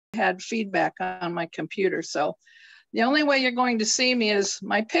had feedback on my computer. So the only way you're going to see me is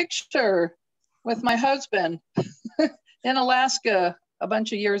my picture with my husband in Alaska a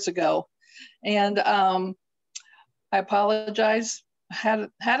bunch of years ago. And I apologize. Had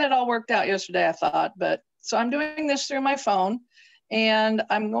it all worked out yesterday, I thought, but so I'm doing this through my phone, and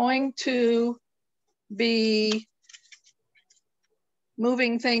I'm going to be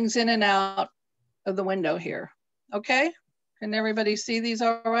moving things in and out of the window here. Okay, can everybody see these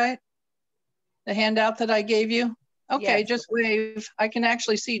all right? The handout that I gave you? Okay, yes. Just wave. I can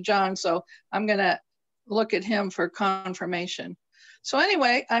actually see John, so I'm gonna look at him for confirmation. So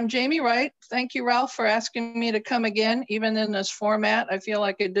anyway, I'm Jami Wright. Thank you, Ralph, for asking me to come again, even in this format. I feel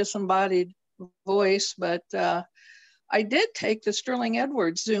like a disembodied voice, but I did take the Sterling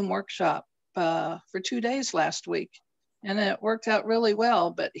Edwards Zoom workshop for 2 days last week, and it worked out really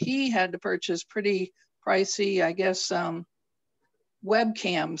well, but he had to purchase pretty pricey, I guess,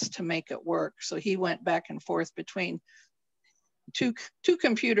 webcams to make it work. So he went back and forth between two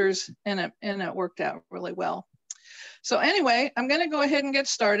computers, and it worked out really well. So anyway, I'm going to go ahead and get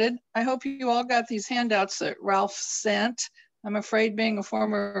started. I hope you all got these handouts that Ralph sent. I'm afraid, being a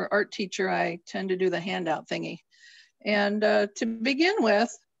former art teacher, I tend to do the handout thingy. And to begin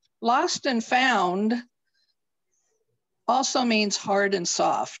with, lost and found also means hard and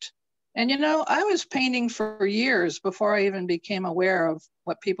soft. And you know, I was painting for years before I even became aware of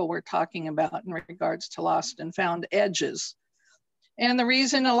what people were talking about in regards to lost and found edges. And the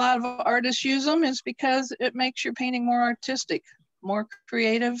reason a lot of artists use them is because it makes your painting more artistic, more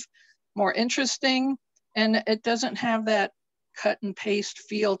creative, more interesting, and it doesn't have that cut and paste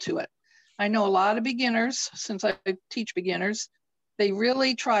feel to it. I know a lot of beginners, since I teach beginners, they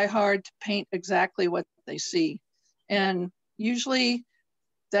really try hard to paint exactly what they see. And usually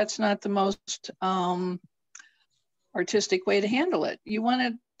that's not the most artistic way to handle it. You want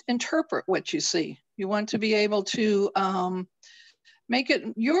to interpret what you see. You want to be able to make it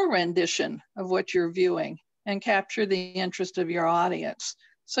your rendition of what you're viewing and capture the interest of your audience.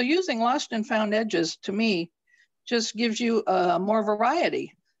 So using lost and found edges, to me, just gives you more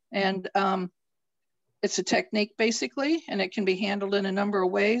variety. And it's a technique basically, and it can be handled in a number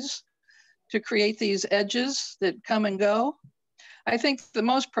of ways to create these edges that come and go. I think the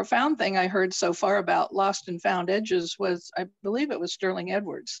most profound thing I heard so far about lost and found edges was, I believe it was Sterling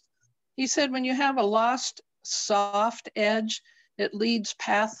Edwards. He said, when you have a lost, soft edge, it leads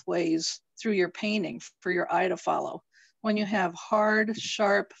pathways through your painting for your eye to follow. When you have hard,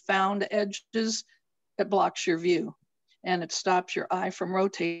 sharp, found edges, it blocks your view and it stops your eye from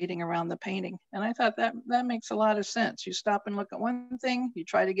rotating around the painting. And I thought that makes a lot of sense. You stop and look at one thing, you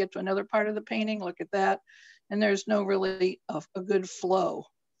try to get to another part of the painting, look at that, and there's no really a good flow.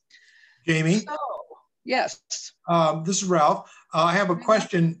 Jami? So, yes. This is Ralph. I have a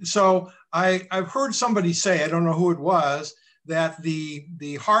question. So I've heard somebody say, I don't know who it was, that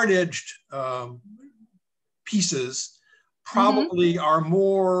the hard-edged pieces probably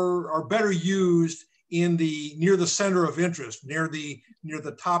are better used in near the center of interest, near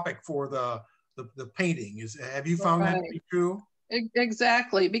the topic for the painting. Have you found that to be true?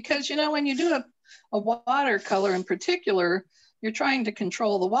 Exactly, because you know, when you do a watercolor in particular, you're trying to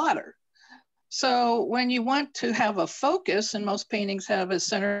control the water. So when you want to have a focus, and most paintings have a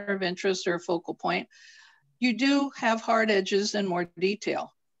center of interest or a focal point, you do have hard edges and more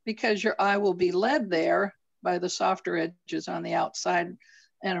detail because your eye will be led there by the softer edges on the outside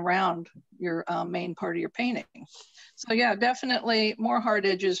and around your main part of your painting. So yeah, definitely more hard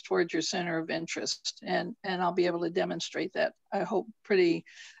edges towards your center of interest. And I'll be able to demonstrate that, I hope, pretty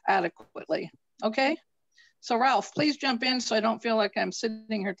adequately. Okay, so Ralph, please jump in so I don't feel like I'm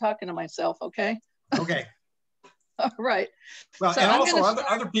sitting here talking to myself, okay? Okay. All right. Well, so and also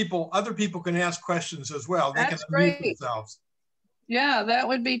other people can ask questions as well. They can unmute themselves. Yeah, that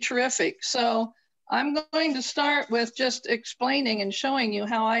would be terrific. So I'm going to start with just explaining and showing you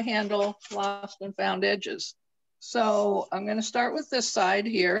how I handle lost and found edges. So I'm going to start with this side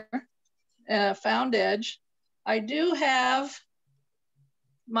here, found edge. I do have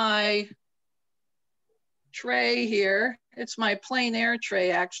my tray here. It's my plein air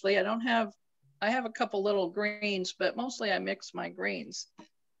tray, actually. I have a couple little greens, but mostly I mix my greens.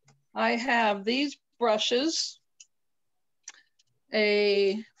 I have these brushes,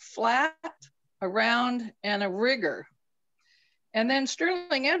 a flat, a round, and a rigger. And then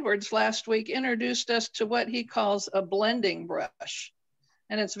Sterling Edwards last week introduced us to what he calls a blending brush.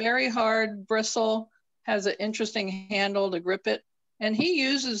 And it's very hard, bristle, has an interesting handle to grip it. And he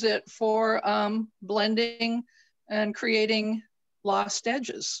uses it for blending and creating lost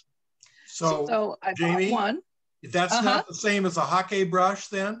edges. So I bought one. That's not the same as a hockey brush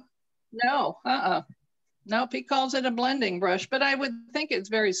then? No, Nope, he calls it a blending brush, but I would think it's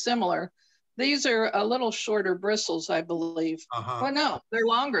very similar. These are a little shorter bristles, I believe. Well, no, they're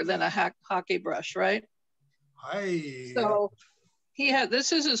longer than a hockey brush, right? So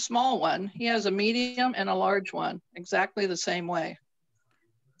this is a small one. He has a medium and a large one, exactly the same way.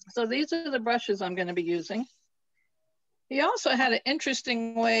 So these are the brushes I'm going to be using. He also had an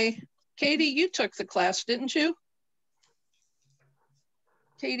interesting way. Katie, you took the class, didn't you?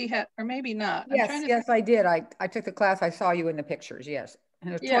 Katie had, or maybe not. Yes, I did. I took the class. I saw you in the pictures. Yes.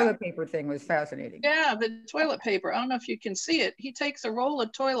 And the toilet paper thing was fascinating. Yeah, the toilet paper. I don't know if you can see it. He takes a roll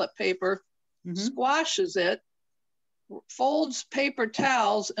of toilet paper, squashes it, folds paper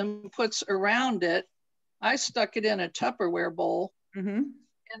towels and puts around it. I stuck it in a Tupperware bowl. And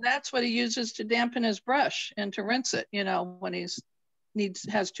that's what he uses to dampen his brush and to rinse it, you know, when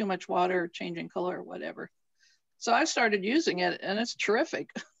has too much water, changing color or whatever. So I started using it and it's terrific.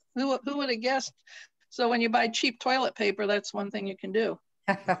 Who would have guessed? So when you buy cheap toilet paper, that's one thing you can do.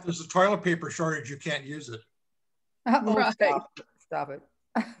 If there's a toilet paper shortage, you can't use it. Right. Stop it.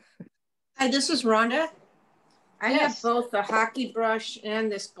 Hi, this is Rhonda. I have both the hockey brush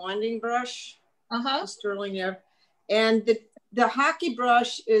and this blending brush. Sterling there. And the hockey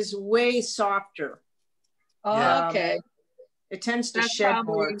brush is way softer. Okay. It tends to shed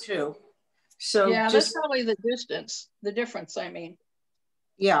more too. So yeah, that's probably the difference, I mean.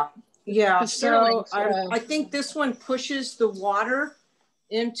 Yeah. So I think this one pushes the water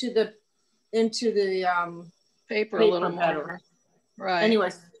into the paper a little better. More. Right.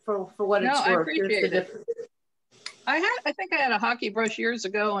 Anyways, for what it's worth. I appreciate it. I think I had a hockey brush years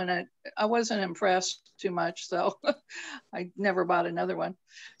ago and I wasn't impressed too much, so I never bought another one.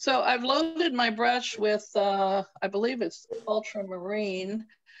 So I've loaded my brush with, I believe it's ultramarine,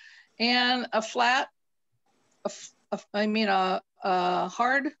 and a flat, a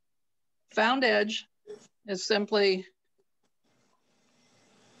hard found edge is simply,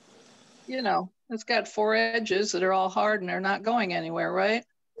 you know, it's got 4 edges that are all hard and they're not going anywhere, right?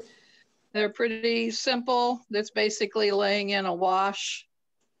 They're pretty simple. That's basically laying in a wash.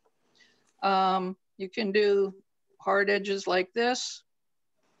 You can do hard edges like this,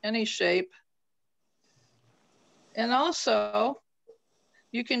 any shape. And also,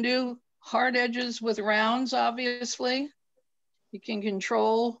 you can do hard edges with rounds, obviously. You can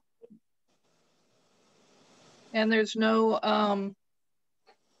control. And there's no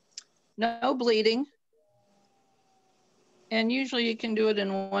bleeding. And usually you can do it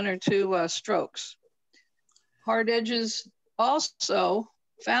in 1 or 2 strokes. Hard edges, also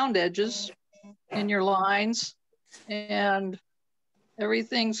found edges in your lines, and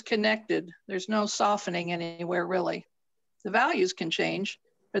everything's connected. There's no softening anywhere really. The values can change,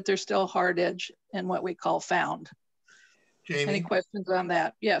 but they're still hard edge and what we call found. Jamie? Any questions on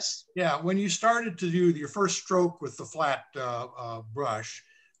that? Yes. Yeah, when you started to do your first stroke with the flat brush,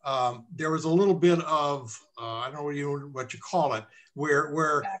 there was a little bit of, I don't know what you call it,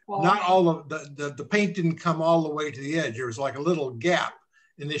 where not all of the paint didn't come all the way to the edge. There was like a little gap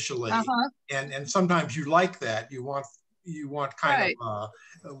initially. And sometimes you like that. You want kind of,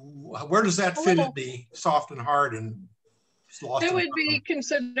 where does that fit in the soft and hard and lost? It would be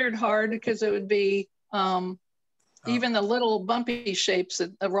considered hard because it would be, even the little bumpy shapes,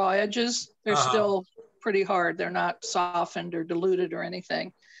 the raw edges, they're still pretty hard. They're not softened or diluted or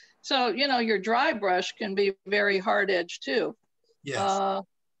anything. So, you know, your dry brush can be very hard edge too. Yes.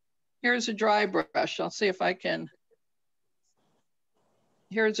 Here's a dry brush. I'll see if I can.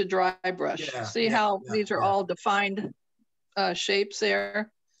 Here's a dry brush. See how these are all defined shapes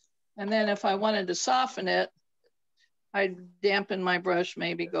there? And then if I wanted to soften it, I'd dampen my brush,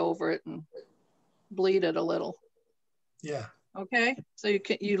 maybe go over it and bleed it a little. Yeah. Okay. So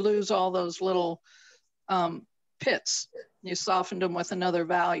you lose all those little pits. You softened them with another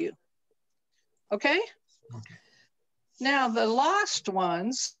value. Okay? Okay. Now the lost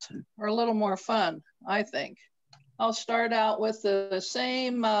ones are a little more fun, I think. I'll start out with the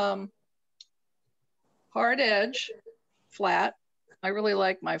same hard edge, flat. I really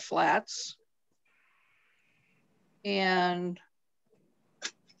like my flats. And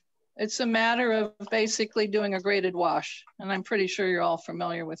it's a matter of basically doing a graded wash. And I'm pretty sure you're all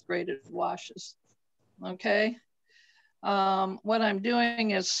familiar with graded washes. Okay. What I'm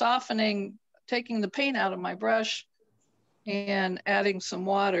doing is softening, taking the paint out of my brush and adding some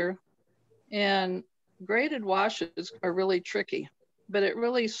water. And graded washes are really tricky, but it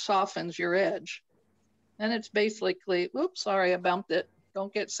really softens your edge. And it's basically, oops, sorry, I bumped it.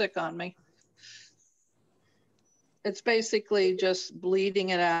 Don't get sick on me. It's basically just bleeding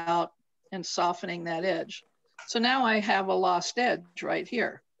it out and softening that edge. So now I have a lost edge right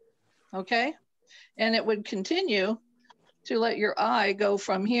here, okay? And it would continue to let your eye go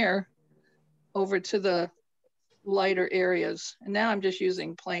from here over to the lighter areas. And now I'm just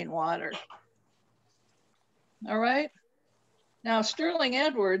using plain water. All right. Now Sterling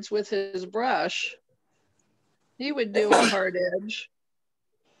Edwards with his brush, he would do a hard edge.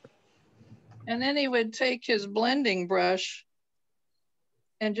 And then he would take his blending brush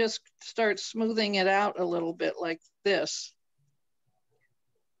and just start smoothing it out a little bit like this.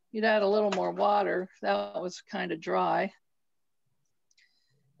 You'd add a little more water. That was kind of dry.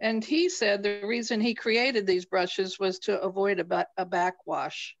 And he said the reason he created these brushes was to avoid a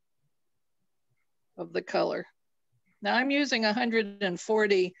backwash of the color. Now I'm using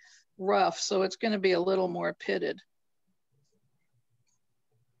 140 rough, so it's going to be a little more pitted.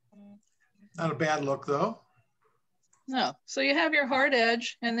 Not a bad look though. No, so you have your hard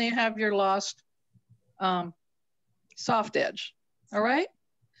edge and then you have your lost soft edge, all right?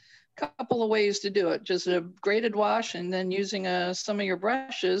 Couple of ways to do it, just a graded wash and then using some of your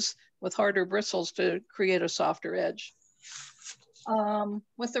brushes with harder bristles to create a softer edge.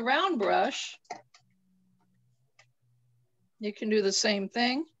 With the round brush, you can do the same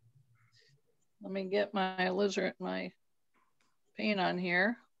thing. Let me get my paint on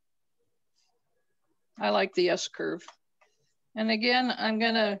here. I like the S curve. And again, I'm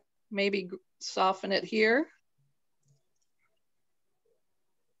gonna maybe soften it here.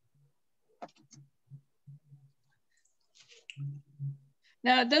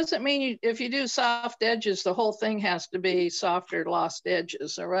 Now, it doesn't mean if you do soft edges, the whole thing has to be softer lost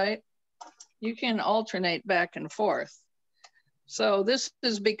edges, all right? You can alternate back and forth. So this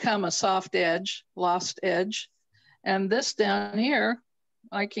has become a soft edge, lost edge. And this down here,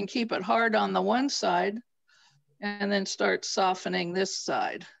 I can keep it hard on the one side and then start softening this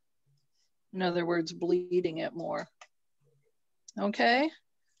side. In other words, bleeding it more. Okay?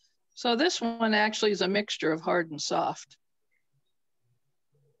 So this one actually is a mixture of hard and soft.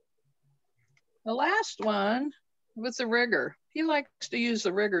 The last one with the rigger. He likes to use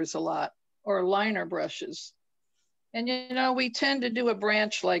the riggers a lot, or liner brushes. And you know, we tend to do a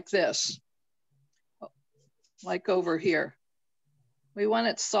branch like this, like over here. We want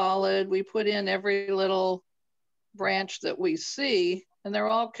it solid. We put in every little branch that we see, and they're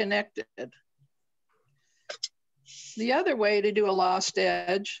all connected. The other way to do a lost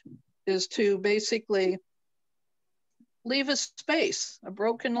edge is to basically leave a space, a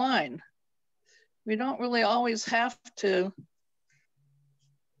broken line. We don't really always have to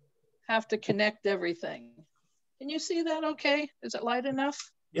connect everything. Can you see that okay? Is it light enough?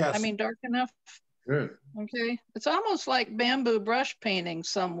 Yes. I mean, dark enough? Good. Okay. It's almost like bamboo brush painting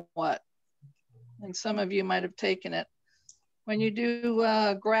somewhat. And some of you might have taken it. When you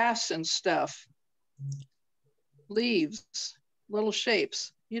do grass and stuff, leaves, little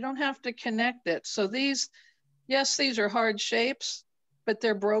shapes, you don't have to connect it. So these, yes, these are hard shapes, but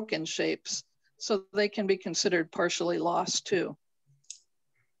they're broken shapes. So they can be considered partially lost too.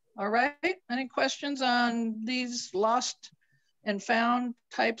 All right, any questions on these lost and found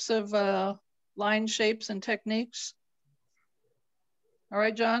types of line shapes and techniques? All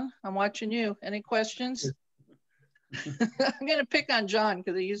right, John, I'm watching you. Any questions? I'm gonna pick on John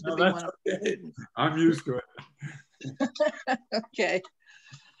because he used to be one of them. I'm used to it. Okay,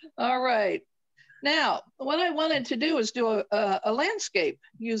 all right. Now, what I wanted to do is do a landscape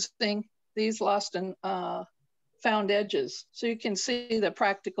using these lost and found edges so you can see the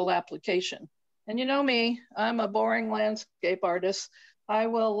practical application. And you know me, I'm a boring landscape artist. I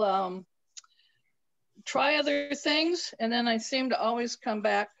will try other things and then I seem to always come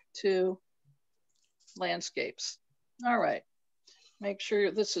back to landscapes. All right, make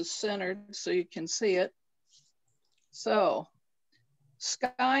sure this is centered so you can see it. So,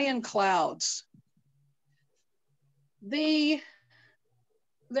 sky and clouds.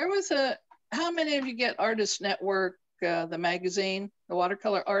 There was how many of you get Artist Network, the magazine, the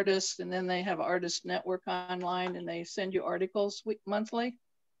watercolor artists, and then they have Artist Network online and they send you articles monthly?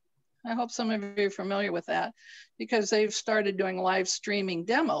 I hope some of you are familiar with that because they've started doing live streaming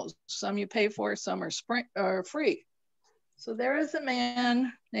demos. Some you pay for, some are free. So there is a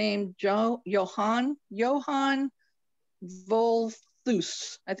man named Johan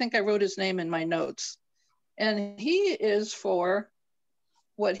Volthus. I think I wrote his name in my notes. And he is for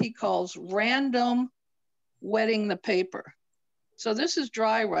what he calls random wetting the paper. So this is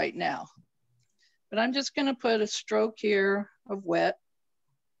dry right now, but I'm just gonna put a stroke here of wet.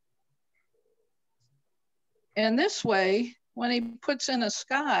 And this way, when he puts in a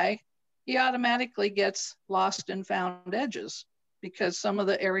sky, he automatically gets lost and found edges because some of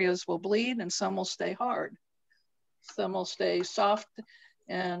the areas will bleed and some will stay hard. Some will stay soft,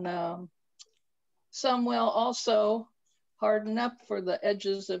 and some will also harden up for the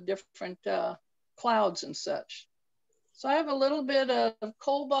edges of different clouds and such. So I have a little bit of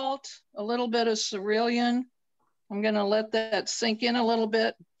cobalt, a little bit of cerulean. I'm gonna let that sink in a little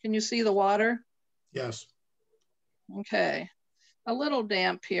bit. Can you see the water? Yes. Okay, a little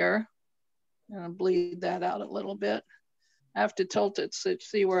damp here. I'm gonna bleed that out a little bit. I have to tilt it to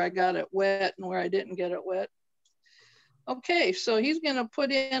see where I got it wet and where I didn't get it wet. Okay, so he's gonna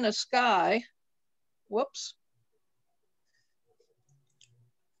put in a sky. Whoops.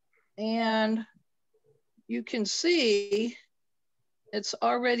 And you can see it's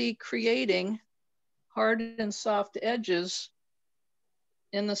already creating hard and soft edges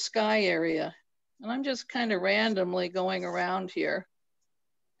in the sky area. And I'm just kind of randomly going around here.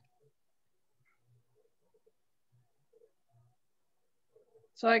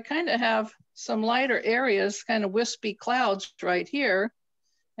 So I kind of have some lighter areas, kind of wispy clouds right here.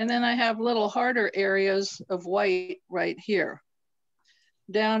 And then I have little harder areas of white right here.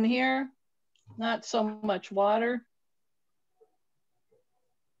 Down here, not so much water.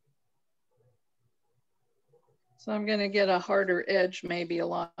 So I'm gonna get a harder edge maybe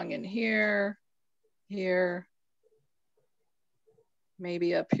along in here, here,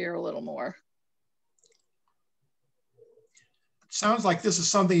 maybe up here a little more. Sounds like this is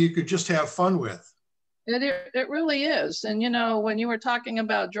something you could just have fun with. It really is. And you know, when you were talking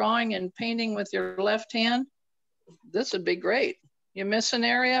about drawing and painting with your left hand, this would be great. You miss an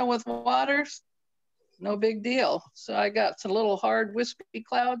area with water, no big deal. So I got some little hard wispy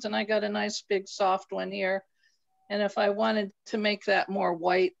clouds and I got a nice big soft one here. And if I wanted to make that more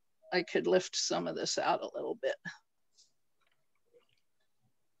white, I could lift some of this out a little bit.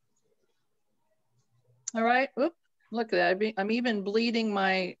 All right, oop, look at that. I'm even bleeding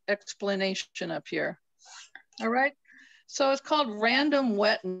my explanation up here. All right, so it's called random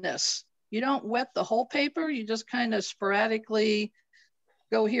wetness. You don't wet the whole paper, you just kind of sporadically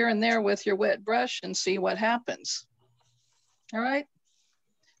go here and there with your wet brush and see what happens. All right,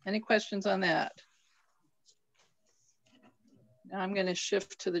 any questions on that? Now I'm gonna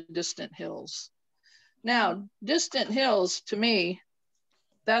shift to the distant hills. Now, distant hills, to me,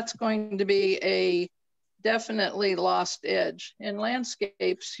 that's going to be a definitely lost edge. In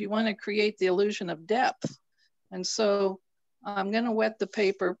landscapes, you wanna create the illusion of depth. And so I'm gonna wet the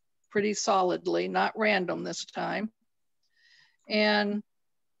paper pretty solidly, not random this time. And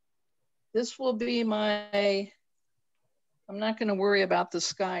this will be my, I'm not gonna worry about the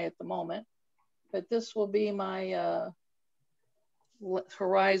sky at the moment, but this will be my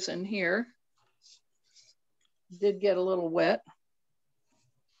horizon here. Did get a little wet.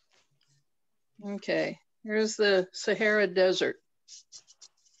 Okay, here's the Sahara Desert.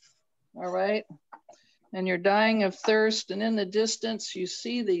 All right, and you're dying of thirst, and in the distance you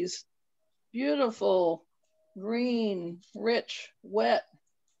see these beautiful green, rich, wet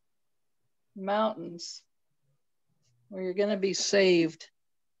mountains where you're gonna be saved.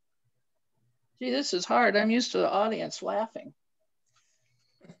 Gee, this is hard. I'm used to the audience laughing.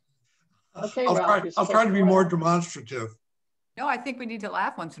 Okay, I'll try to be more demonstrative. No, I think we need to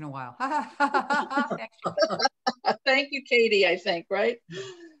laugh once in a while. Thank you, Katie, I think, right?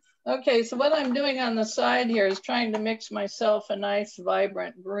 Okay, so what I'm doing on the side here is trying to mix myself a nice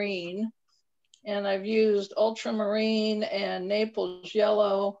vibrant green. And I've used ultramarine and Naples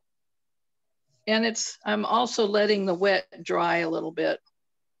yellow. And I'm also letting the wet dry a little bit.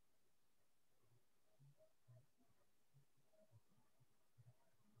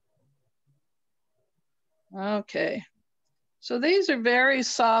 Okay, so these are very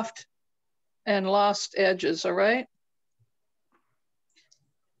soft and lost edges, all right?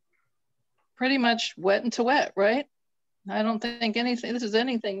 Pretty much wet into wet, right? I don't think this is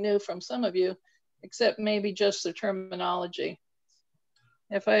anything new from some of you, except maybe just the terminology.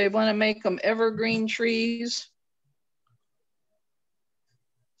 If I want to make them evergreen trees,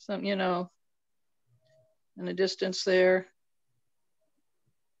 some, you know, in the distance there.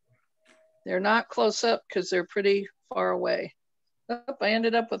 They're not close up because they're pretty far away. Oh, I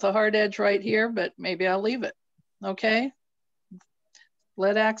ended up with a hard edge right here, but maybe I'll leave it, okay?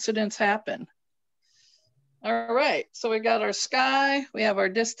 Let accidents happen. All right, so we got our sky, we have our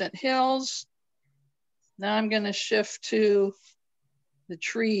distant hills. Now I'm gonna shift to the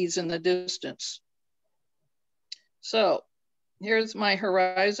trees in the distance. So here's my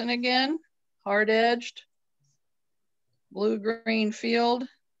horizon again, hard edged, blue-green field.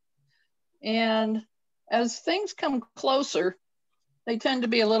 And as things come closer, they tend to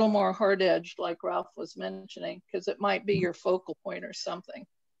be a little more hard edged, like Ralph was mentioning, because it might be your focal point or something.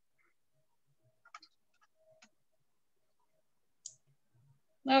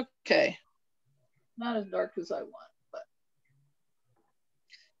 Okay, not as dark as I want, but.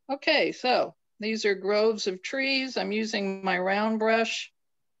 Okay, so these are groves of trees. I'm using my round brush.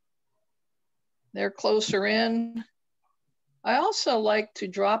 They're closer in. I also like to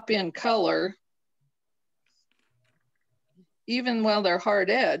drop in color even while they're hard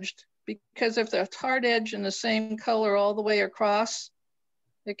edged, because if they're hard edged in the same color all the way across,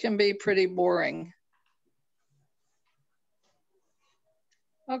 it can be pretty boring.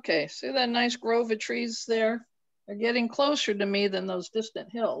 Okay, see that nice grove of trees there? They're getting closer to me than those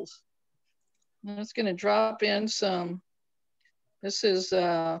distant hills. I'm just gonna drop in some, this is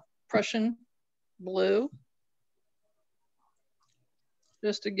Prussian blue,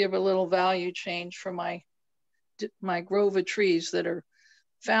 just to give a little value change for my grove of trees that are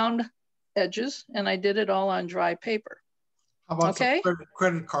found edges, and I did it all on dry paper. How about some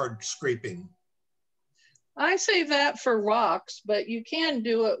credit card scraping? I save that for rocks, but you can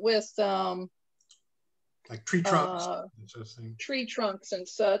do it with like tree trunks. Tree trunks and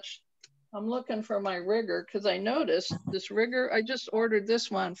such. I'm looking for my rigger because I noticed this rigger. I just ordered this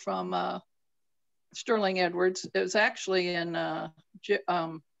one from Sterling Edwards. It was actually in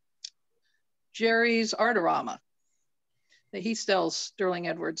Jerry's Artorama. He sells Sterling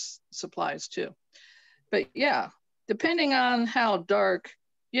Edwards supplies too. But yeah, depending on how dark,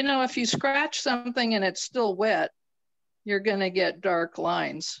 you know, if you scratch something and it's still wet, you're gonna get dark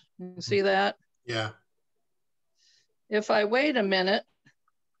lines. You see that? Yeah. If I wait a minute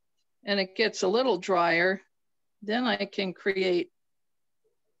and it gets a little drier, then I can create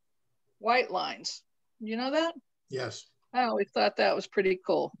white lines. You know that? Yes. I always thought that was pretty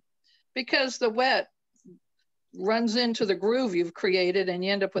cool because the wet runs into the groove you've created and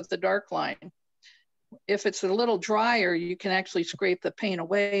you end up with the dark line. If it's a little drier, you can actually scrape the paint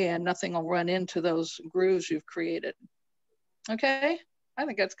away and nothing will run into those grooves you've created. Okay, I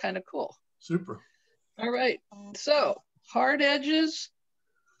think that's kind of cool. Super. All right, so hard edges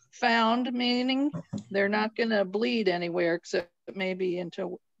found, meaning they're not gonna bleed anywhere except maybe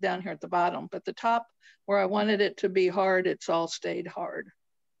into down here at the bottom, but the top where I wanted it to be hard, it's all stayed hard.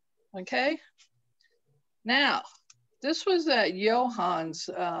 Okay, now this was that Johann's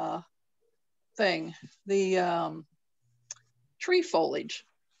thing, the tree foliage.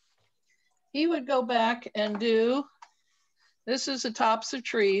 He would go back and do, this is the tops of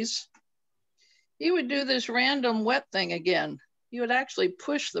trees. He would do this random wet thing again. He would actually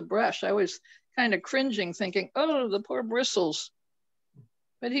push the brush. I was kind of cringing thinking, oh, the poor bristles.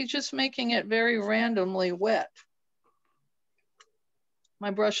 But he's just making it very randomly wet. My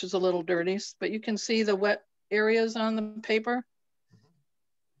brush is a little dirty, but you can see the wet areas on the paper.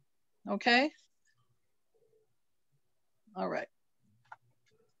 Okay. All right.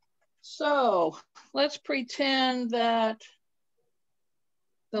 So let's pretend that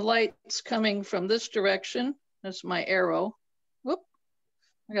the light's coming from this direction. That's my arrow. Whoop,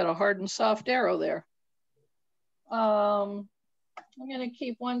 I got a hard and soft arrow there. I'm gonna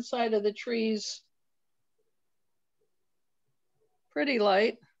keep one side of the trees pretty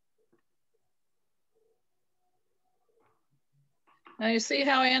light. Now you see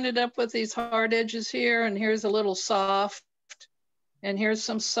how I ended up with these hard edges here, and here's a little soft, and here's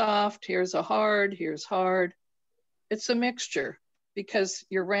some soft, here's a hard, here's hard. It's a mixture because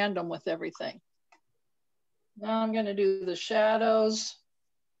you're random with everything. Now I'm gonna do the shadows.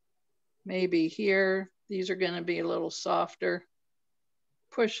 Maybe here, these are gonna be a little softer.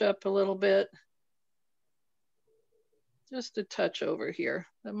 Push up a little bit. Just a touch over here.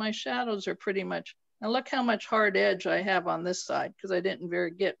 But my shadows are pretty much, and look how much hard edge I have on this side because I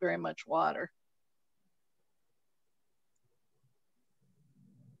didn't get very much water.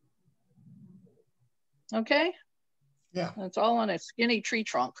 Okay? Yeah. It's all on a skinny tree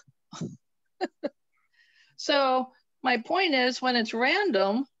trunk. So my point is when it's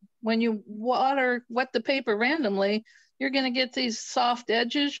random, when you wet the paper randomly, you're gonna get these soft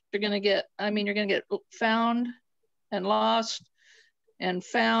edges. You're gonna get found and lost and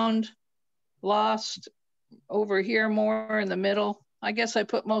found, lost over here more in the middle. I guess I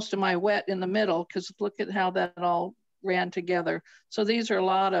put most of my wet in the middle because look at how that all ran together. So these are a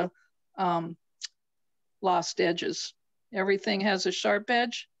lot of lost edges. Everything has a sharp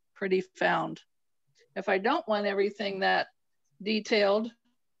edge, pretty found. If I don't want everything that detailed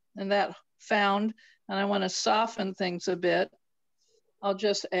and that found, and I want to soften things a bit, I'll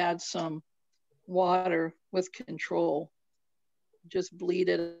just add some water with control. Just bleed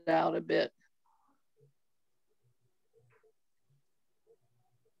it out a bit.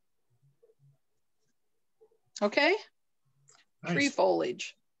 Okay, nice. Tree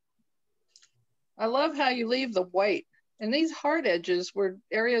foliage. I love how you leave the white And these hard edges were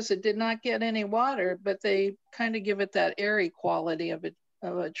areas that did not get any water, but they kind of give it that airy quality of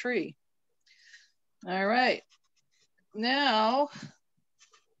a tree. All right, now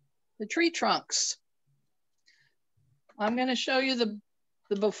the tree trunks. I'm going to show you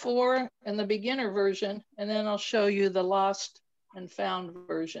the before and the beginner version, and then I'll show you the lost and found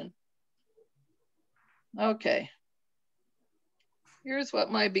version. Okay, here's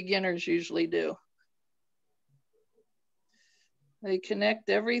what my beginners usually do. They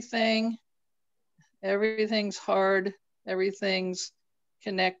connect everything. Everything's hard. Everything's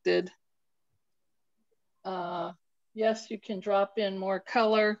connected. Yes, you can drop in more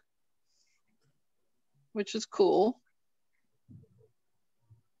color, which is cool.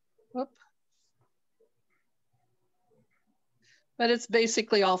 Whoop. But it's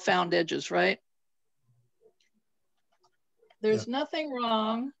basically all found edges, right? There's nothing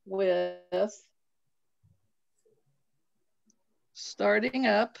wrong with starting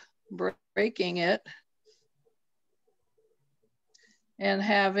up, breaking it, and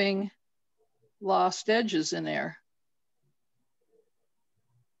having lost edges in there.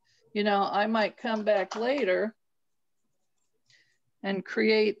 You know, I might come back later and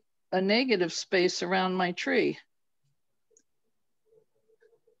create a negative space around my tree.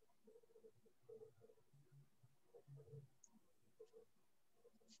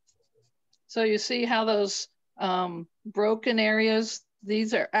 So you see how those broken areas,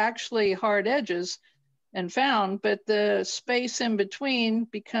 these are actually hard edges and found, but the space in between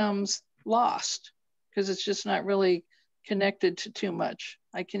becomes lost because it's just not really connected to too much.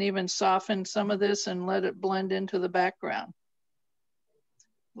 I can even soften some of this and let it blend into the background.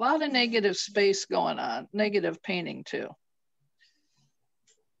 A lot of negative space going on, negative painting too.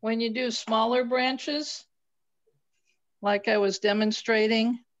 When you do smaller branches, like I was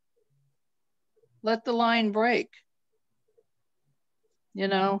demonstrating, let the line break. You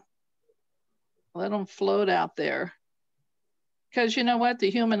know, let them float out there. Because you know what? The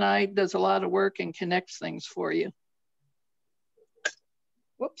human eye does a lot of work and connects things for you.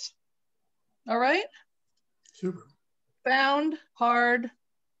 Whoops. All right. Super. Found, hard,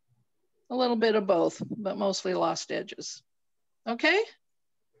 a little bit of both, but mostly lost edges. Okay.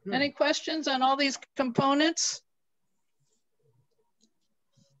 Good. Any questions on all these components?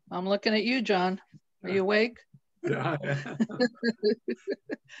 I'm looking at you, John. Are you awake? Yeah.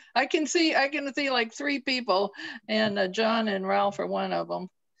 I can see like 3 people, and John and Ralph are one of them.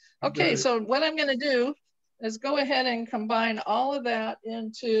 Okay, so what I'm going to do is go ahead and combine all of that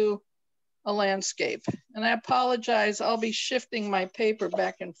into a landscape. And I apologize, I'll be shifting my paper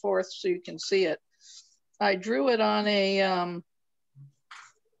back and forth so you can see it. I drew it on a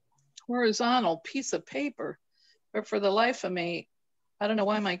horizontal piece of paper, but for the life of me, I don't know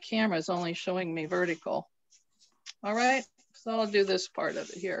why my camera is only showing me vertical. All right, so I'll do this part of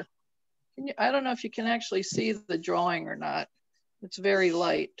it here. I don't know if you can actually see the drawing or not. It's very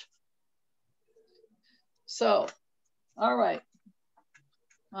light. So, all right.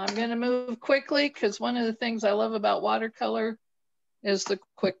 I'm gonna move quickly because one of the things I love about watercolor is the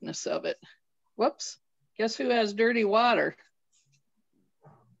quickness of it. Whoops, guess who has dirty water?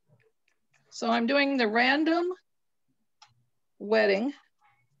 So I'm doing the random wetting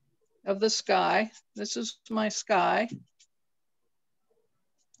of the sky. This is my sky.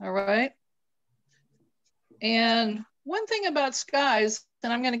 All right. And one thing about skies,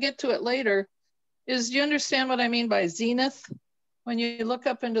 and I'm going to get to it later, is do you understand what I mean by zenith? When you look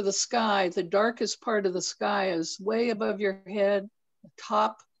up into the sky, the darkest part of the sky is way above your head, the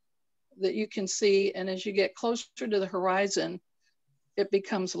top that you can see. And as you get closer to the horizon, it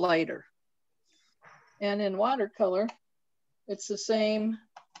becomes lighter. And in watercolor, it's the same.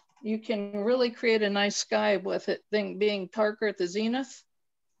 You can really create a nice sky with it being darker at the zenith,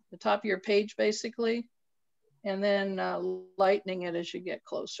 the top of your page basically, and then lightening it as you get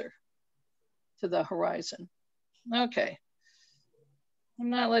closer to the horizon. Okay, I'm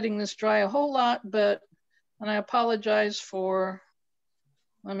not letting this dry a whole lot, and I apologize for,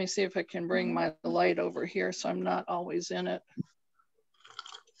 let me see if I can bring my light over here so I'm not always in it.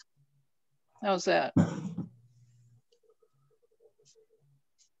 How's that?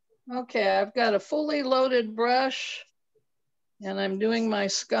 Okay, I've got a fully loaded brush and I'm doing my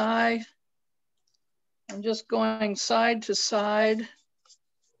sky. I'm just going side to side.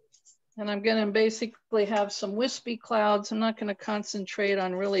 And I'm going to basically have some wispy clouds. I'm not going to concentrate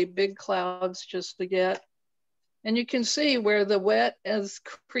on really big clouds just to get. And you can see where the wet is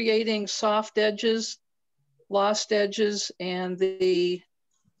creating soft edges, lost edges, and the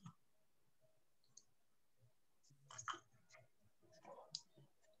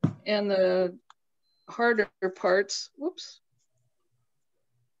harder parts, whoops,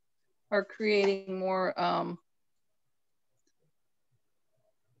 are creating more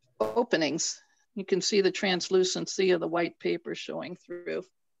openings. You can see the translucency of the white paper showing through.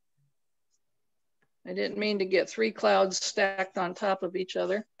 I didn't mean to get 3 clouds stacked on top of each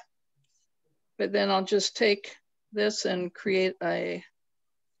other, but then I'll just take this and create a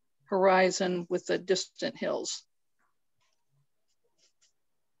horizon with the distant hills.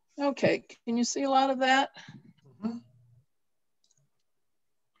 Okay, can you see a lot of that? Mm-hmm.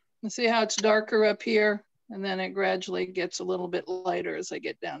 You see how it's darker up here, and then it gradually gets a little bit lighter as I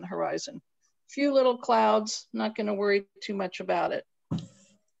get down the horizon. Few little clouds, not going to worry too much about it.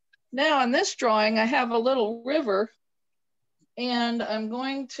 Now in this drawing, I have a little river, and I'm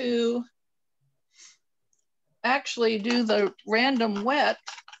going to actually do the random wet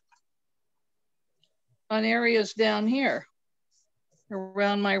on areas down here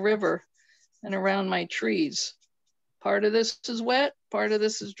around my river and around my trees. Part of this is wet, part of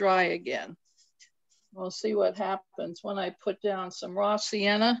this is dry again. We'll see what happens when I put down some raw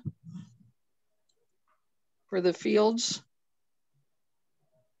sienna for the fields.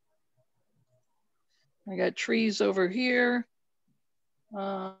 I got trees over here.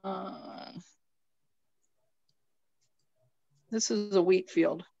 This is a wheat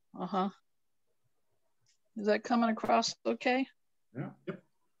field. Is that coming across okay? Yeah. Yep.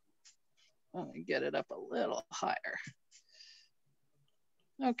 Let me get it up a little higher.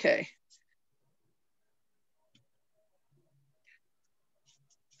 Okay.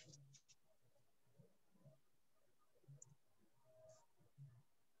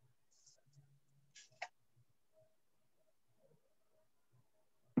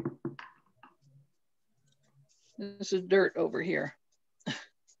 This is dirt over here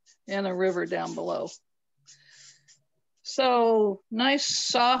and a river down below. So nice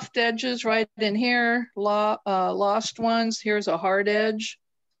soft edges right in here, lost ones. Here's a hard edge.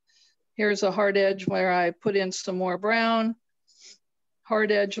 Here's a hard edge where I put in some more brown.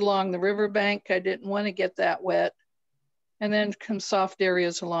 Hard edge along the riverbank. I didn't want to get that wet. And then some soft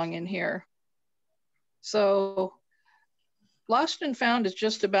areas along in here. So lost and found is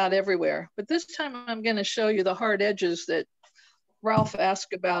just about everywhere. But this time I'm going to show you the hard edges that Ralph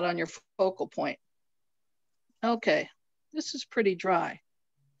asked about on your focal point. Okay, this is pretty dry.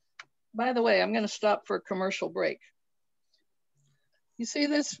 By the way, I'm going to stop for a commercial break. You see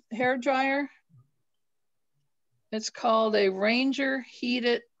this hair dryer? It's called a Ranger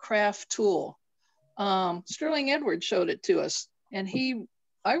Heated Craft Tool. Sterling Edwards showed it to us, and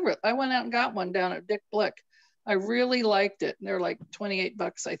I went out and got one down at Dick Blick. I really liked it. They're like 28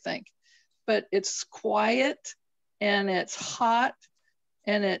 bucks, I think. But it's quiet and it's hot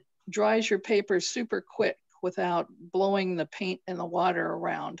and it dries your paper super quick without blowing the paint and the water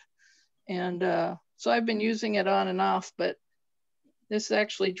around. And so I've been using it on and off, but this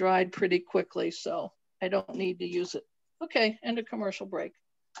actually dried pretty quickly, so I don't need to use it. Okay, end of commercial break.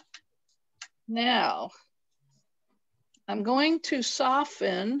 Now, I'm going to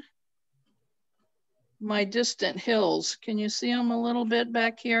soften my distant hills. Can you see them a little bit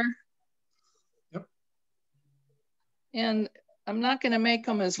back here? Yep. And I'm not going to make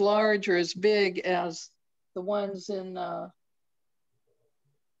them as large or as big as the ones in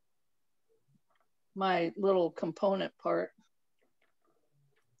my little component part.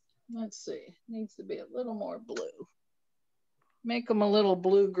 Let's see, needs to be a little more blue. Make them a little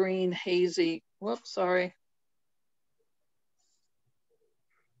blue-green, hazy. Whoops, sorry.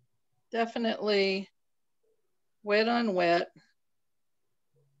 Definitely wet on wet,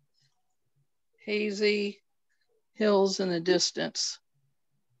 hazy hills in the distance.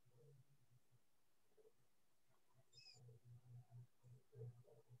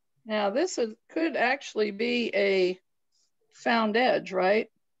 Now this could actually be a found edge, right?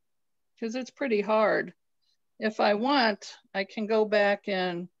 Because it's pretty hard. If I want, I can go back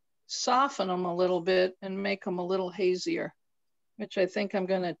and soften them a little bit and make them a little hazier, which I think I'm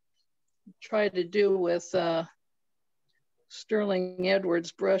going to try to do with Sterling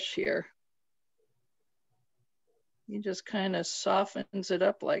Edwards brush here. He just kind of softens it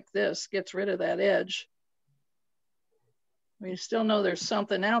up like this, gets rid of that edge. We still know there's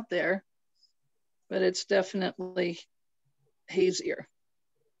something out there, but it's definitely hazier.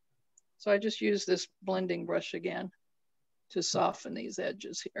 So I just use this blending brush again to soften these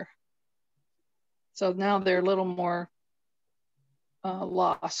edges here. So now they're a little more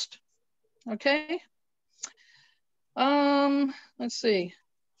lost. Okay. Let's see.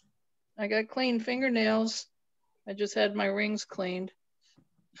 I got clean fingernails. I just had my rings cleaned.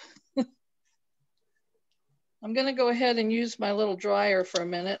 I'm gonna go ahead and use my little dryer for a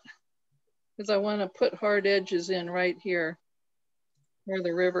minute. because I want to put hard edges in right here where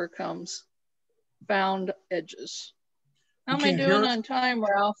the river comes. Found edges. How am I doing on time,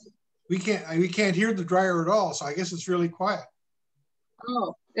 Ralph? We can't hear the dryer at all, so I guess it's really quiet.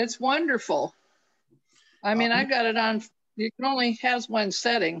 Oh, it's wonderful. I mean, I got it on, it only has one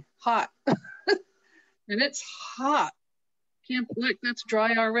setting, hot. And it's hot. Can't believe that's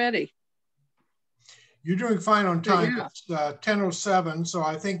dry already. You're doing fine on time. Yeah. It's 10:07, so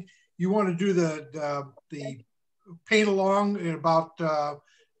I think you want to do the paint along in about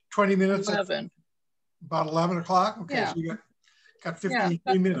 20 minutes. 11. About 11 o'clock? Okay, yeah. So you got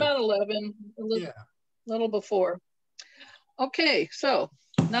 53 minutes. About 11, a little before. Okay, so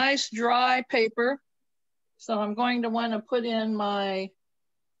nice dry paper. So I'm going to want to put in my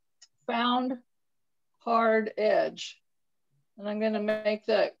found hard edge. And I'm going to make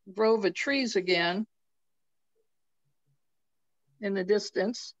that grove of trees again in the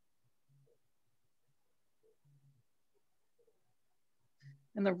distance.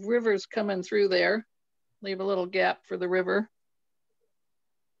 And the river's coming through there. Leave a little gap for the river.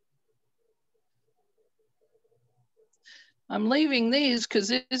 I'm leaving these because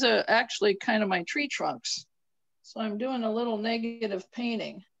these are actually kind of my tree trunks. So I'm doing a little negative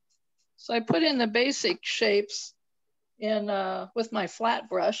painting. So I put in the basic shapes in with my flat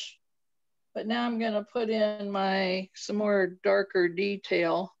brush, but now I'm going to put in some more darker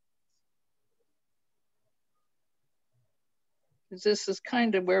detail. Because this is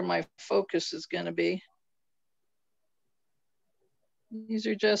kind of where my focus is going to be. These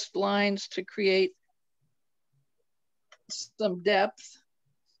are just lines to create some depth.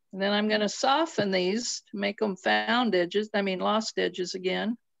 And then I'm going to soften these to make them found edges, lost edges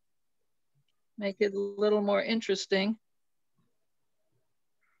again. Make it a little more interesting.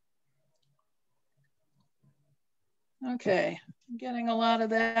 Okay, I'm getting a lot of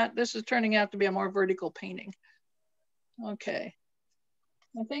that. This is turning out to be a more vertical painting. Okay,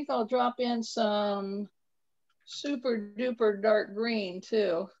 I think I'll drop in some super duper dark green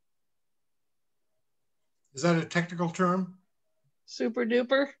too. Is that a technical term? Super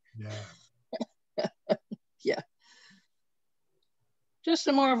duper? Yeah. Yeah. Just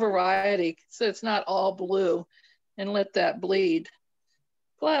some more variety so it's not all blue, and let that bleed.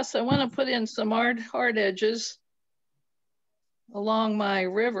 Plus, I want to put in some hard edges along my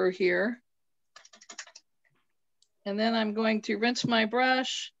river here. And then I'm going to rinse my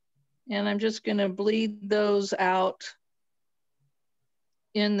brush, and I'm just going to bleed those out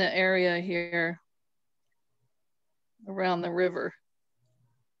in the area here around the river.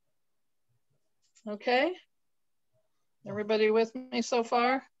 Okay, everybody with me so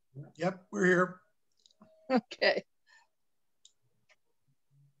far? Yep, we're here. Okay.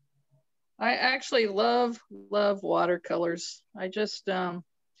 I actually love watercolors. I just,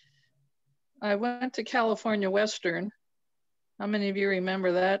 I went to California Western. How many of you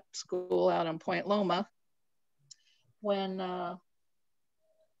remember that school out in Point Loma? When I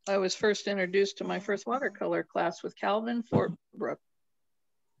was first introduced to my first watercolor class with Calvin Fortbrook.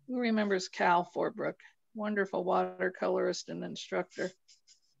 Who remembers Cal Fortbrook? Wonderful watercolorist and instructor.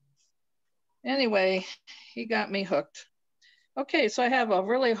 Anyway, he got me hooked. Okay, so I have a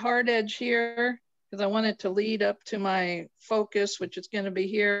really hard edge here because I want it to lead up to my focus, which is going to be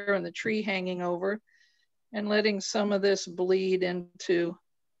here and the tree hanging over, and letting some of this bleed into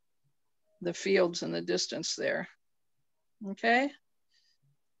the fields in the distance there. Okay,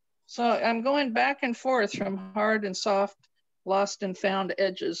 so I'm going back and forth from hard and soft, lost and found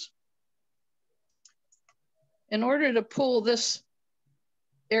edges. In order to pull this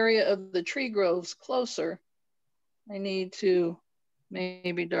area of the tree groves closer, I need to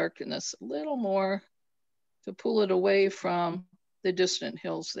maybe darken this a little more to pull it away from the distant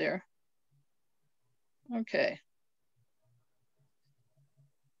hills there. Okay.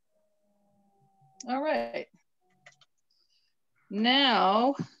 All right.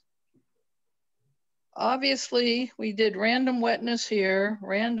 Now, obviously we did random wetness here,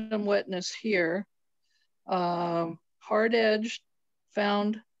 random wetness here, hard edge,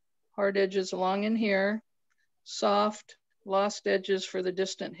 found hard edges along in here, soft, lost edges for the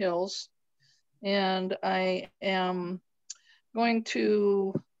distant hills. And I am going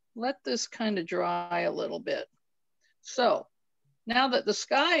to let this kind of dry a little bit. So now that the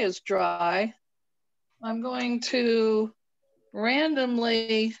sky is dry, I'm going to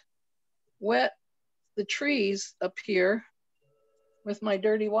randomly wet the trees up here with my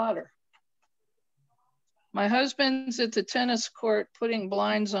dirty water. My husband's at the tennis court putting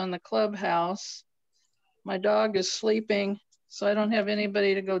blinds on the clubhouse. My dog is sleeping, so I don't have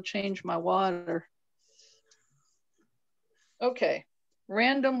anybody to go change my water. Okay,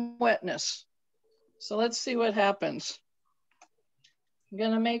 random wetness. So let's see what happens. I'm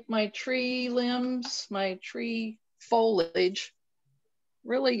gonna make my tree limbs, my tree foliage,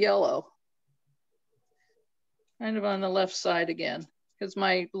 really yellow. Kind of on the left side again, because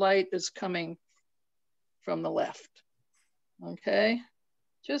my light is coming from the left. Okay,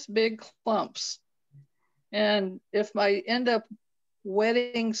 just big clumps. And if I end up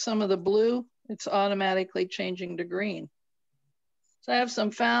wetting some of the blue, it's automatically changing to green. So I have some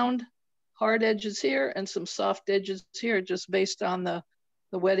found hard edges here and some soft edges here, just based on the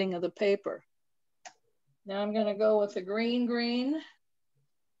wetting of the paper. Now I'm gonna go with the green.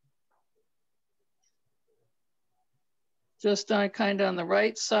 Just on kind of on the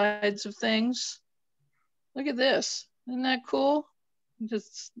right sides of things. Look at this, isn't that cool?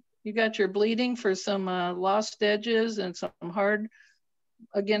 Just, you got your bleeding for some lost edges and some hard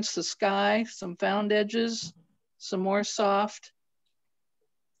against the sky, some found edges, some more soft.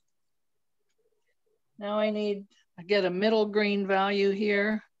 Now I get a middle green value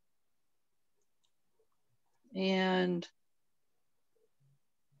here. And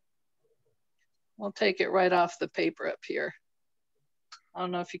I'll take it right off the paper up here. I don't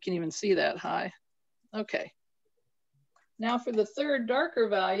know if you can even see that high. Okay. Now for the third darker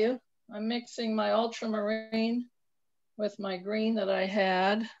value, I'm mixing my ultramarine with my green that I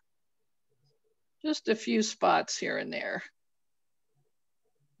had. Just a few spots here and there.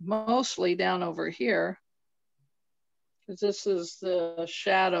 Mostly down over here, because this is the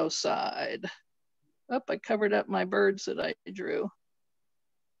shadow side. Oh, I covered up my birds that I drew.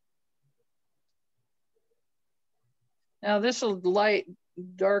 Now this will light,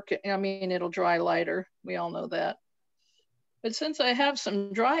 dark, I mean, it'll dry lighter. We all know that. But since I have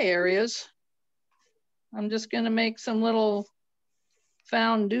some dry areas, I'm just gonna make some little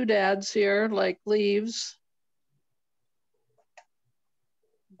found doodads here, like leaves,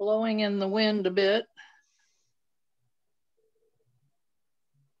 blowing in the wind a bit.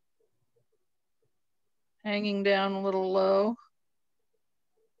 Hanging down a little low.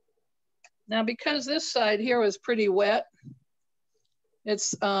 Now, because this side here was pretty wet,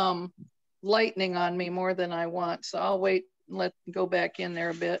 it's lightening on me more than I want. So I'll wait and let it go back in there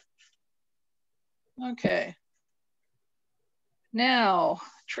a bit. Okay. Now,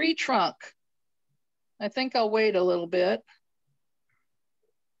 tree trunk. I think I'll wait a little bit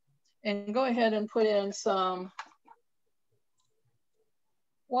and go ahead and put in some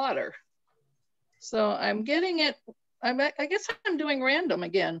water. So I'm getting it, I guess I'm doing random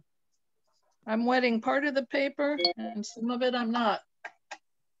again. I'm wetting part of the paper and some of it I'm not.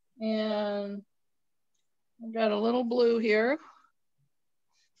 And I've got a little blue here.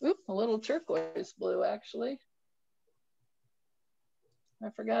 Oop, a little turquoise blue actually.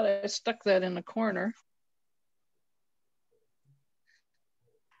 I forgot I stuck that in the corner.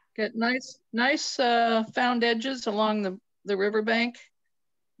 Get nice found edges along the riverbank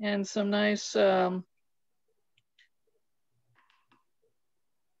and some nice I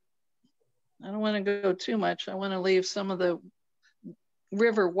don't want to go too much. I want to leave some of the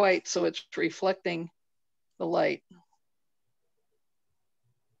river white so it's reflecting the light.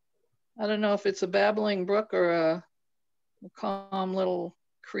 I don't know if it's a babbling brook or a calm little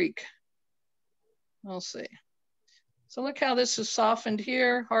creek. We'll see. So look how this is softened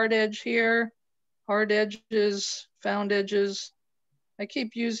here, hard edge here, hard edges, found edges. I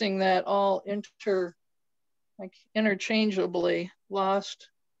keep using that all interchangeably, lost,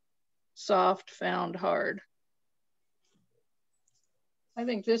 soft, found, hard. I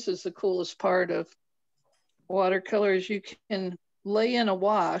think this is the coolest part of watercolor is you can lay in a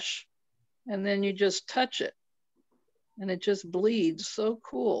wash and then you just touch it and it just bleeds. So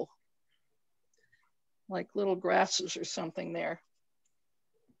cool. Like little grasses or something there.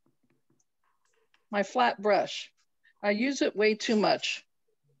 My flat brush. I use it way too much.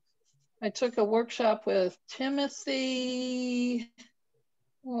 I took a workshop with Timothy,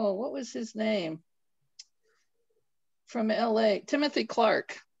 oh, what was his name? From LA, Timothy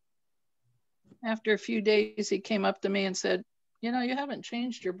Clark. After a few days, he came up to me and said, you know, you haven't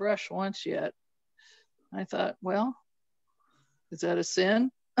changed your brush once yet. I thought, well, is that a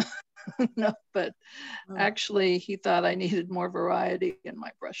sin? No, but actually he thought I needed more variety in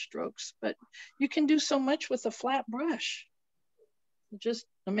my brush strokes. But you can do so much with a flat brush. It just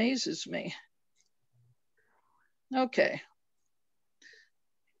amazes me. Okay.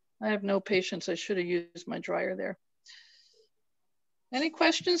 I have no patience. I should have used my dryer there. Any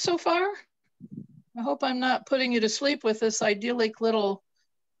questions so far? I hope I'm not putting you to sleep with this idyllic little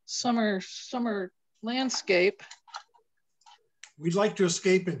summer landscape. We'd like to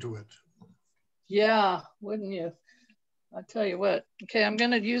escape into it. Yeah, wouldn't you? I'll tell you what. Okay, I'm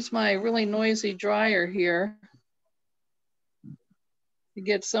going to use my really noisy dryer here to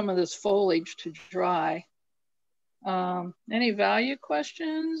get some of this foliage to dry. Any value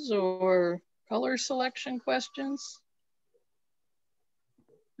questions or color selection questions?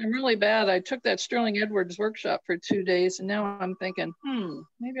 I'm really bad. I took that Sterling Edwards workshop for 2 days, and now I'm thinking,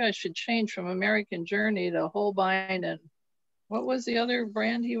 maybe I should change from American Journey to Holbein, and what was the other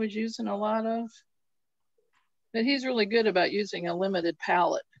brand he was using a lot of? But he's really good about using a limited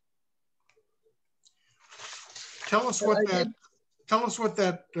palette. Tell us what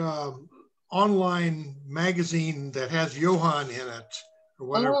that online magazine that has Johan in it, or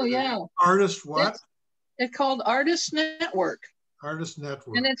whatever. Oh yeah. Artist what? It's called Artist Network. Artist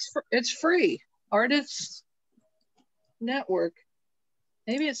Network. And it's free. Artist Network.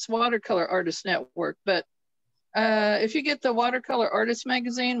 Maybe it's Watercolor Artist Network, but if you get the Watercolor Artist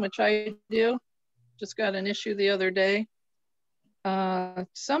magazine, which I do, just got an issue the other day.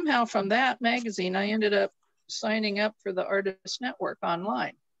 Somehow from that magazine, I ended up signing up for the Artist Network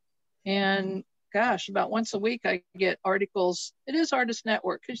online. And gosh, about once a week I get articles. It is Artist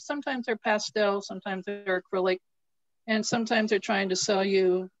Network, because sometimes they're pastel, sometimes they're acrylic, and sometimes they're trying to sell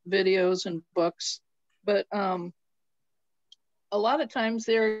you videos and books. But a lot of times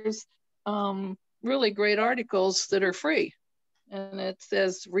there's really great articles that are free. And it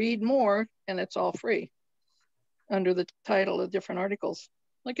says read more, and it's all free under the title of different articles.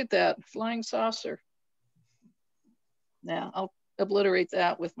 Look at that, flying saucer. Now I'll obliterate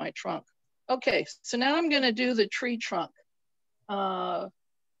that with my trunk. Okay, so now I'm gonna do the tree trunk. One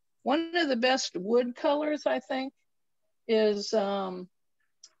of the best wood colors, I think, is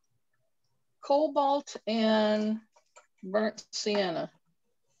cobalt and burnt sienna.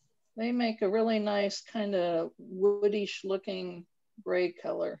 They make a really nice kind of woodish looking gray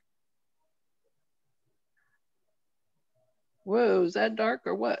color. Whoa, is that dark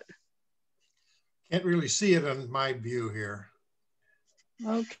or what? Can't really see it on my view here.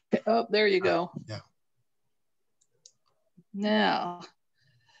 Okay, oh, there you go. Yeah. Now,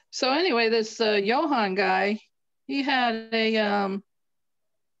 so anyway, this Johan guy, he had a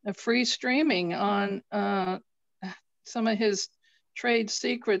free streaming on some of his trade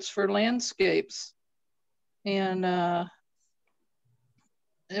secrets for landscapes. And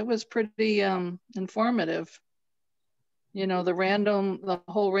it was pretty informative. You know, the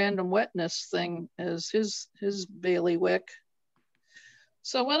whole random wetness thing is his bailiwick.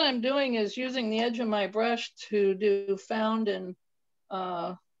 So what I'm doing is using the edge of my brush to do found and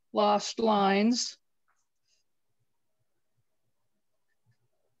lost lines.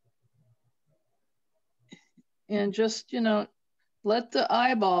 And just, you know, let the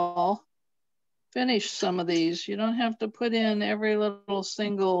eyeball finish some of these. You don't have to put in every little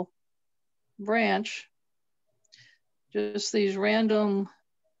single branch. Just these random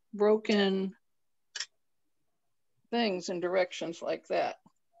broken things in directions like that.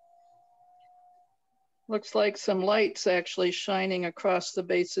 Looks like some light's actually shining across the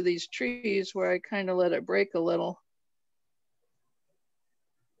base of these trees where I kind of let it break a little.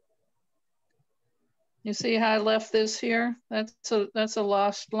 You see how I left this here? That's a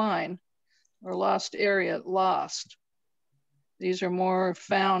lost line or lost area, lost. These are more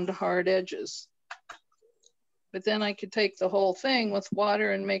found hard edges. But then I could take the whole thing with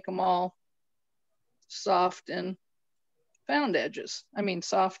water and make them all soft and found edges. I mean,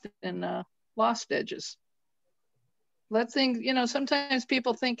 soft and lost edges. Let things, you know, sometimes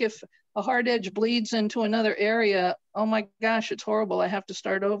people think if a hard edge bleeds into another area, oh my gosh, it's horrible, I have to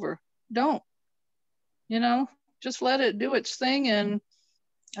start over. Don't, you know, just let it do its thing. And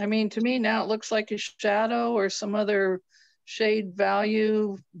I mean, to me now it looks like a shadow or some other shade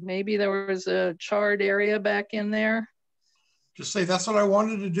value. Maybe there was a charred area back in there. Just say, that's what I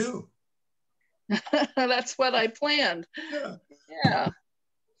wanted to do. That's what I planned. Yeah.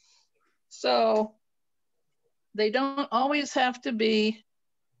 So they don't always have to be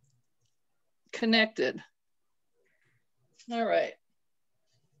connected. All right.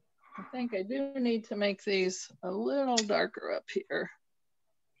 I think I do need to make these a little darker up here.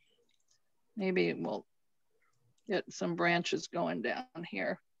 Maybe we'll get some branches going down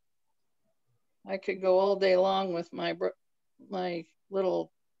here. I could go all day long with my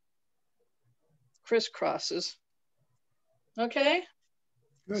little crisscrosses. Okay.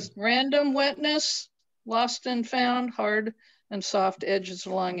 Good. Random wetness, lost and found, hard and soft edges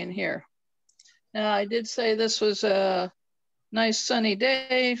along in here. Now I did say this was a nice sunny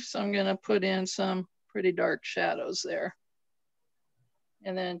day, so I'm gonna put in some pretty dark shadows there.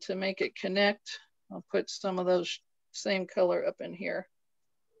 And then to make it connect, I'll put some of those same color up in here.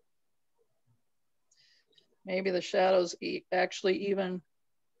 Maybe the shadows actually even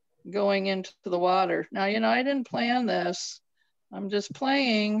going into the water. Now, you know, I didn't plan this. I'm just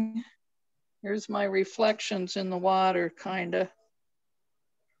playing. Here's my reflections in the water, kinda.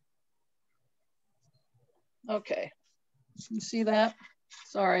 Okay, you see that?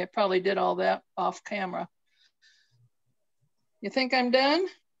 Sorry, I probably did all that off camera. You think I'm done?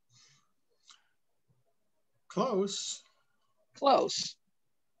 Close. Close.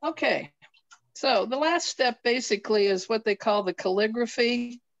 Okay, so the last step basically is what they call the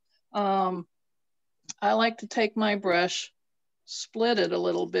calligraphy. I like to take my brush, split it a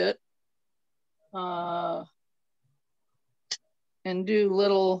little bit, and do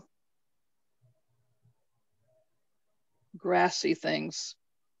little grassy things.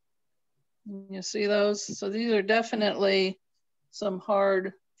 You see those? So these are definitely some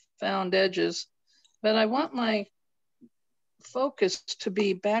hard found edges, but I want my focus to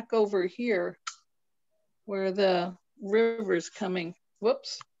be back over here where the river's coming,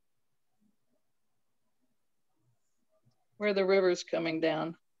 whoops, where the river's coming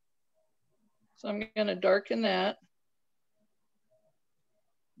down. So I'm gonna darken that.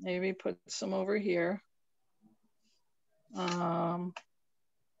 Maybe put some over here.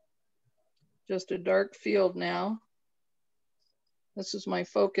 Just a dark field now. This is my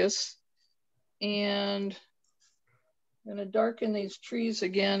focus. And I'm gonna darken these trees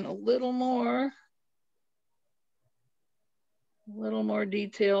again a little more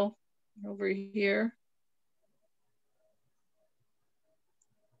detail over here.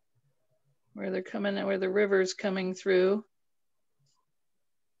 Where they're coming, where the river's coming through.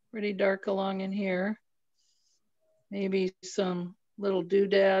 Pretty dark along in here. Maybe some little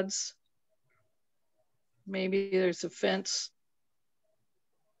doodads. Maybe there's a fence.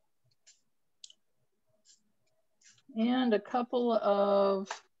 And a couple of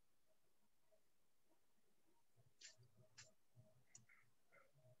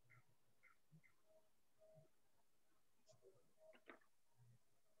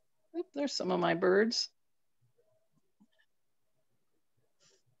there's some of my birds.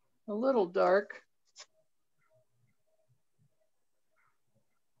 A little dark.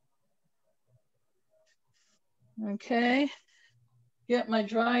 Okay, get my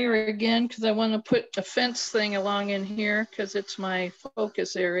dryer again because I want to put a fence thing along in here because it's my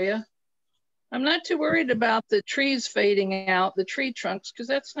focus area. I'm not too worried about the trees fading out, the tree trunks, because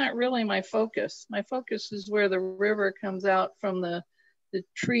that's not really my focus. My focus is where the river comes out from the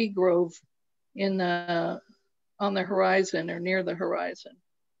tree grove in the on the horizon or near the horizon.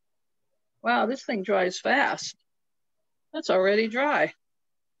 Wow, this thing dries fast. That's already dry.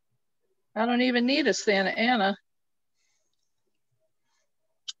 I don't even need a Santa Ana.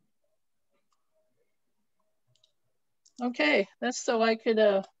 Okay, that's so I could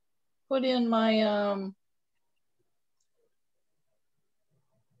put in my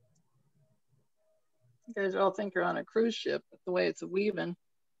you guys all think you're on a cruise ship the way it's weaving.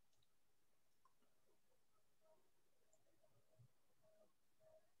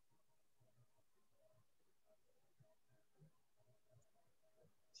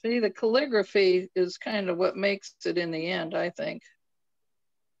 See, the calligraphy is kind of what makes it in the end, I think.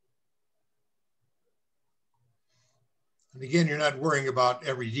 And again, you're not worrying about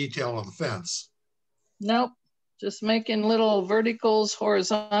every detail of the fence. Nope, just making little verticals,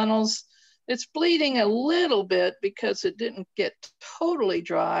 horizontals. It's bleeding a little bit because it didn't get totally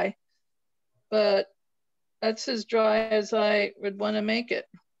dry, but that's as dry as I would want to make it.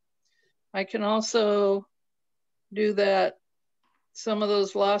 I can also do that, some of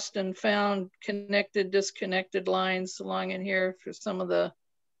those lost and found, connected, disconnected lines along in here for some of the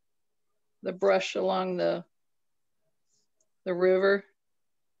brush along the river.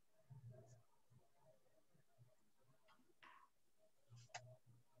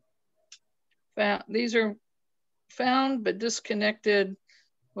 These are found but disconnected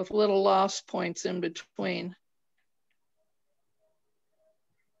with little lost points in between.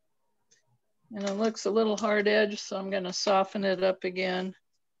 And it looks a little hard edge, so I'm going to soften it up again.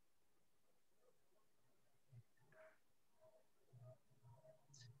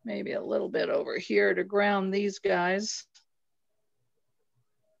 Maybe a little bit over here to ground these guys.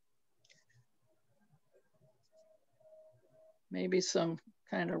 Maybe some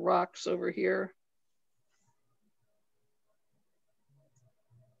kind of rocks over here.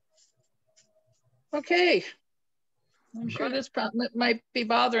 Okay, I'm sure this might be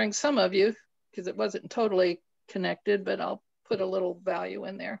bothering some of you because it wasn't totally connected, but I'll put a little value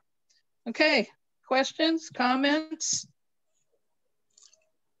in there. Okay, questions, comments?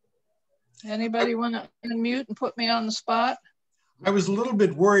 Anybody want to unmute and put me on the spot? I was a little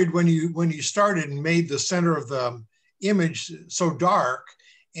bit worried when you started and made the center of the image so dark,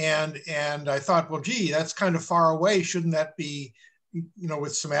 and I thought, well, gee, that's kind of far away. Shouldn't that be, you know,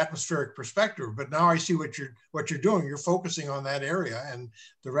 with some atmospheric perspective? But now I see what you're doing. You're focusing on that area, and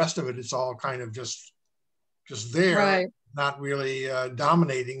the rest of it, it's all kind of just there, right, not really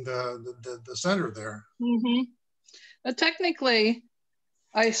dominating the center there. Mm-hmm. But technically,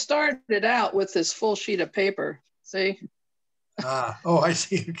 I started out with this full sheet of paper. See? Oh, I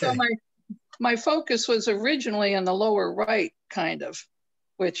see. Okay. So my focus was originally in the lower right, kind of,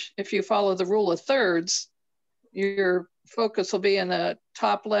 which if you follow the rule of thirds, your focus will be in the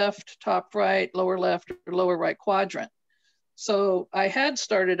top left, top right, lower left, or lower right quadrant. So I had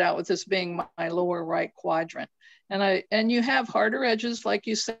started out with this being my lower right quadrant. And you have harder edges, like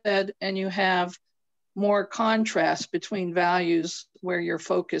you said, and you have more contrast between values where your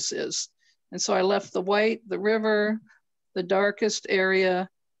focus is. And so I left the white, the river, the darkest area,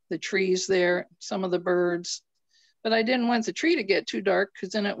 the trees there, some of the birds, but I didn't want the tree to get too dark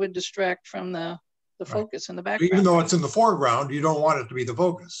because then it would distract from the focus in the background. Even though it's in the foreground, you don't want it to be the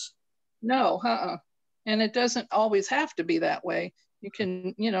focus. No, and it doesn't always have to be that way. You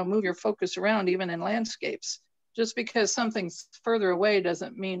can, you know, move your focus around even in landscapes. Just because something's further away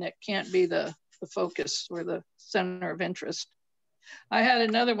doesn't mean it can't be the focus or the center of interest. I had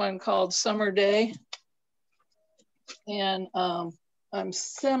another one called Summer Day, and I'm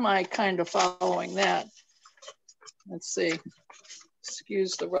semi kind of following that. Let's see,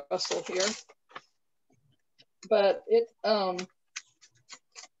 excuse the rustle here. But it,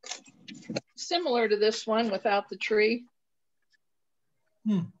 similar to this one without the tree.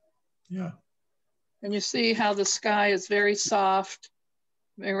 Yeah. And you see how the sky is very soft,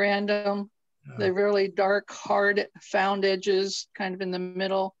 very random. Yeah. They're really dark, hard, found edges kind of in the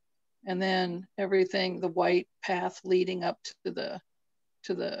middle. And then everything, the white path leading up to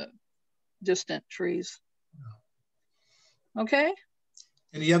the distant trees. Yeah. Okay.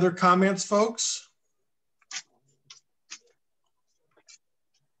 Any other comments, folks?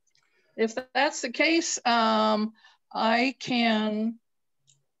 If that's the case, I can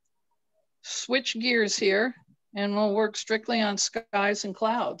switch gears here and we'll work strictly on skies and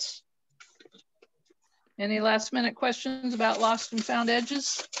clouds. Any last minute questions about lost and found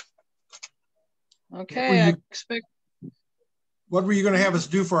edges? Okay, I expect. What were you going to have us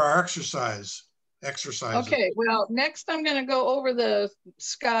do for our exercises? Okay, well, next I'm going to go over the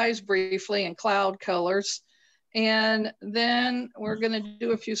skies briefly and cloud colors. And then we're going to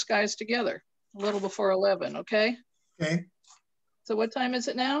do a few skies together a little before 11, okay? Okay. So what time is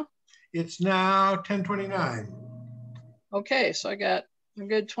it now? It's now 10:29. Okay, so I got a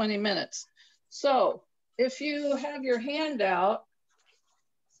good 20 minutes. So if you have your handout,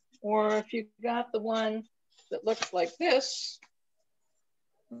 or if you got the one that looks like this,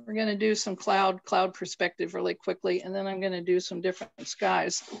 we're going to do some cloud perspective really quickly, and then I'm going to do some different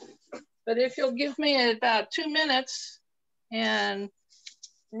skies. But if you'll give me about 2 minutes and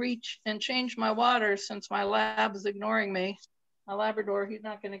reach and change my water, since my lab is ignoring me, my Labrador, he's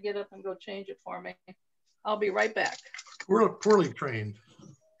not going to get up and go change it for me. I'll be right back. We're poorly trained.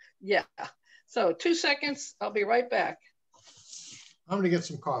 Yeah. So 2 seconds, I'll be right back. I'm going to get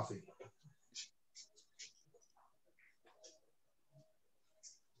some coffee.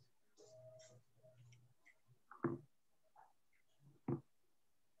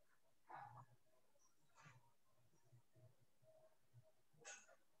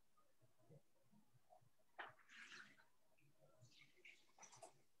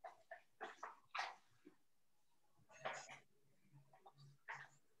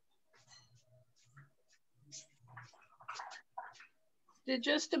 Did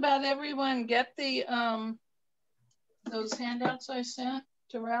just about everyone get the those handouts I sent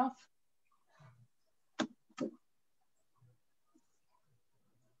to Ralph?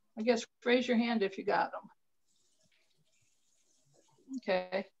 I guess raise your hand if you got them.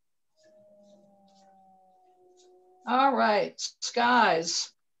 Okay. All right, skies.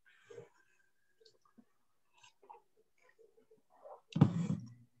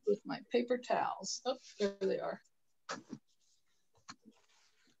 With my paper towels. Oh, there they are.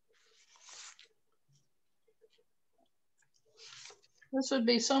 This would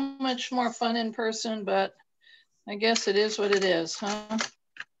be so much more fun in person, but I guess it is what it is, huh?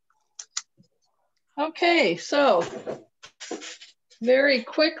 Okay, so very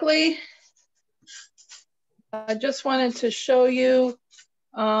quickly, I just wanted to show you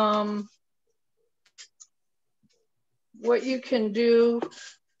what you can do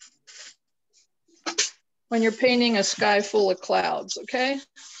when you're painting a sky full of clouds, okay?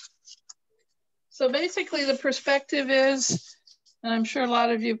 So basically the perspective is and I'm sure a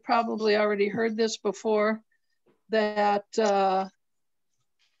lot of you probably already heard this before, that the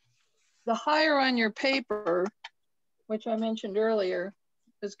higher on your paper, which I mentioned earlier,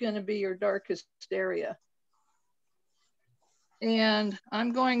 is going to be your darkest area. And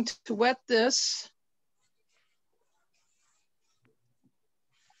I'm going to wet this.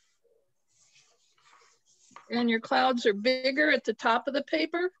 And your clouds are bigger at the top of the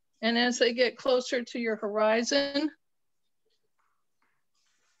paper. And as they get closer to your horizon,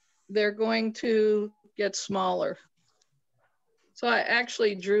 they're going to get smaller. So I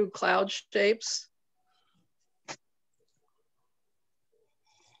actually drew cloud shapes.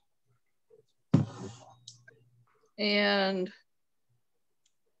 And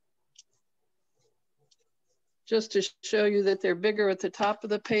just to show you that they're bigger at the top of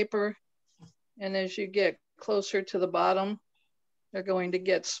the paper. And as you get closer to the bottom, they're going to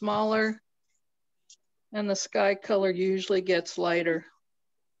get smaller. And the sky color usually gets lighter.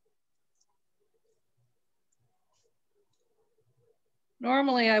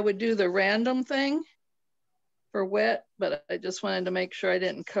 Normally I would do the random thing for wet, but I just wanted to make sure I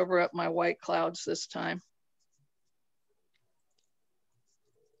didn't cover up my white clouds this time.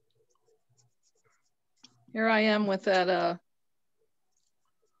 Here I am with that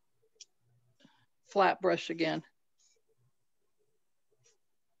flat brush again.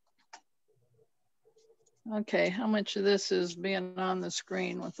 Okay, how much of this is being on the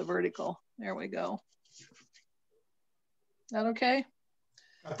screen with the vertical? There we go. Is that okay?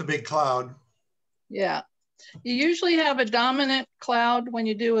 Got the big cloud. Yeah. You usually have a dominant cloud when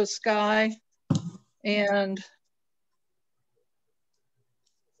you do a sky, and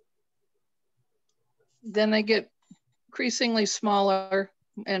then they get increasingly smaller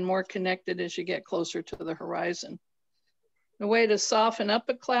and more connected as you get closer to the horizon. The way to soften up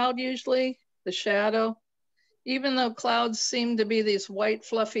a cloud, usually, the shadow, even though clouds seem to be these white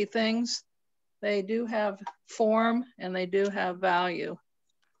fluffy things, they do have form and they do have value.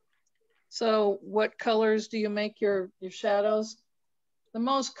 So what colors do you make your shadows? The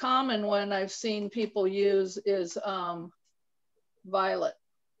most common one I've seen people use is violet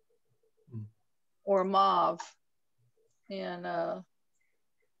or mauve. And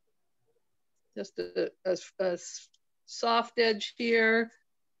just a soft edge here,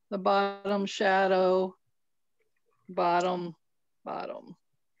 the bottom shadow, bottom.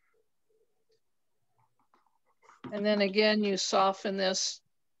 And then again, you soften this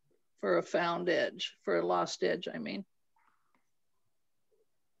for a found edge, for a lost edge, I mean.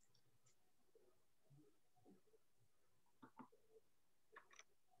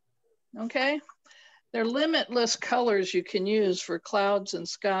 Okay, they're limitless colors you can use for clouds and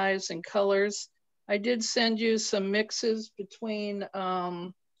skies and colors. I did send you some mixes between,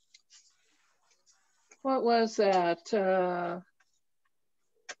 what was that? The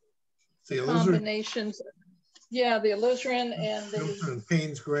combinations. Yeah, the alizarin and the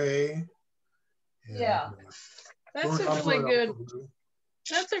Payne's gray. Yeah, that's a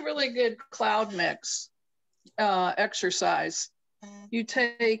really good cloud mix exercise. You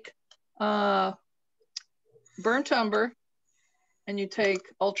take burnt umber and you take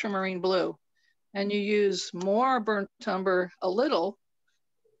ultramarine blue, and you use more burnt umber, a little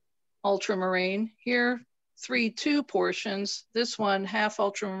ultramarine. Here, 3-2 portions. This one, half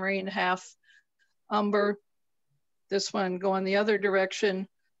ultramarine, half umber. This one going the other direction.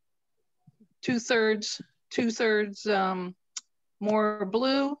 2/3 more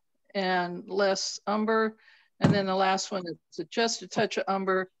blue and less umber. And then the last one is just a touch of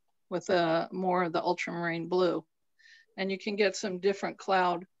umber with more of the ultramarine blue. And you can get some different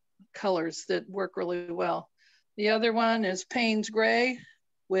cloud colors that work really well. The other one is Payne's gray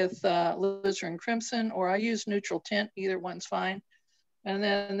with alizarin crimson, or I use neutral tint, either one's fine. And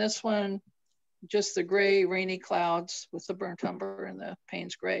then this one, just the gray rainy clouds with the burnt umber and the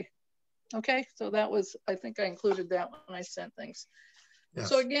Payne's gray. Okay, so that was, I think I included that when I sent things. Yes.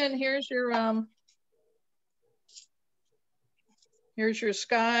 So again, here's your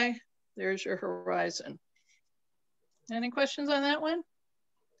sky, there's your horizon. Any questions on that one?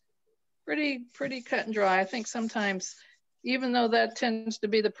 Pretty cut and dry. I think sometimes, even though that tends to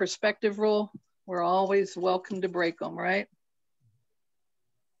be the perspective rule, we're always welcome to break them, right?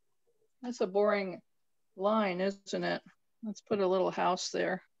 That's a boring line, isn't it? Let's put a little house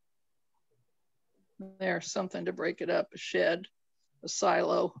there. There's something to break it up, a shed, a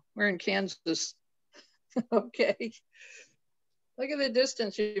silo. We're in Kansas. Okay. Look at the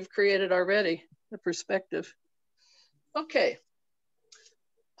distance you've created already, the perspective. Okay.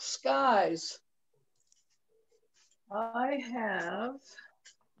 Skies. I have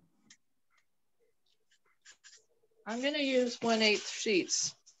I'm going to use 1/8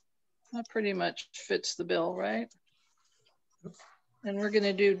 sheets. That pretty much fits the bill, right? And we're going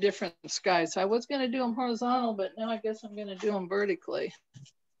to do different skies. I was going to do them horizontal, but now I guess I'm going to do them vertically.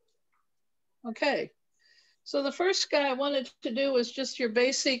 Okay. So the first sky I wanted to do was just your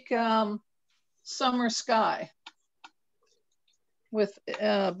basic summer sky with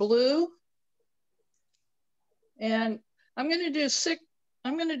blue. And I'm going to do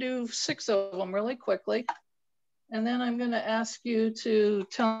 6 of them really quickly. And then I'm going to ask you to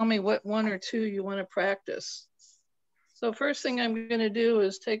tell me what 1 or 2 you want to practice. So first thing I'm going to do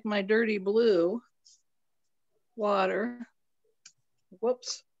is take my dirty blue water.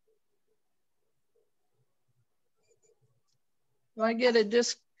 Whoops. Do I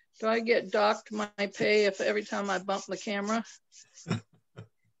get docked my pay if every time I bump the camera?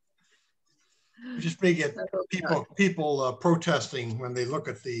 Just may get people protesting when they look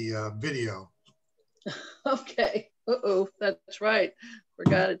at the video. Okay. Uh-oh, that's right.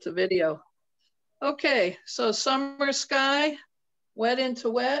 Forgot it's a video. Okay, so summer sky, wet into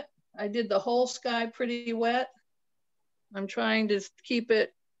wet. I did the whole sky pretty wet. I'm trying to keep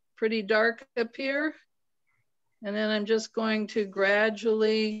it pretty dark up here. And then I'm just going to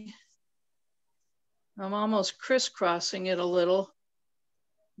gradually, I'm almost crisscrossing it a little,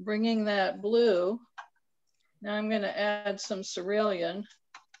 bringing that blue. Now I'm going to add some cerulean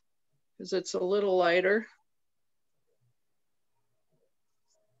because it's a little lighter.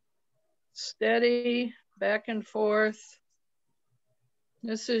 Steady, back and forth.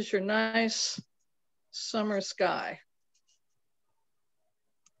 This is your nice summer sky.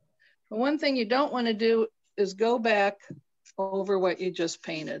 But one thing you don't want to do is go back over what you just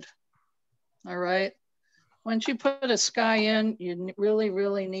painted. All right. Once you put a sky in, you really,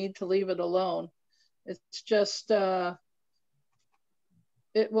 really need to leave it alone. It's just, it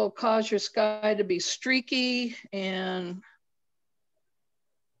will cause your sky to be streaky and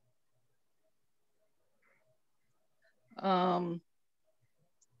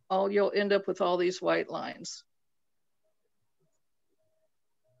you'll end up with all these white lines.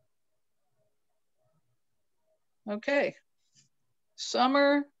 Okay,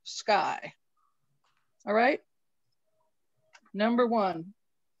 summer sky. All right, number 1.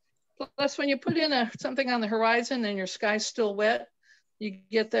 Plus, when you put in something on the horizon and your sky's still wet, you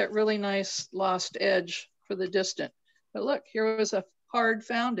get that really nice lost edge for the distant. But look, here was a hard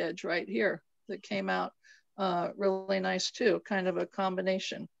found edge right here that came out really nice too, kind of a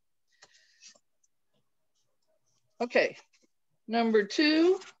combination. Okay, number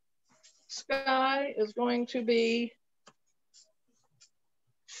 2 sky is going to be,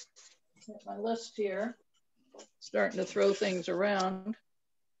 get my list here, starting to throw things around.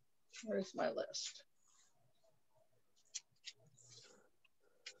 Where's my list?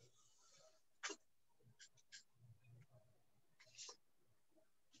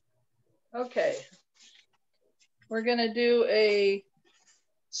 Okay, we're gonna do a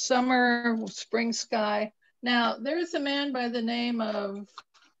summer spring sky. Now there's a man by the name of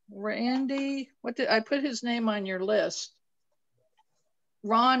Randy, I put his name on your list,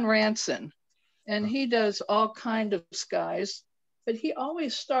 Ron Ranson, and he does all kind of skies, but he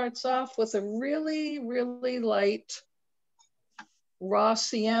always starts off with a really, really light raw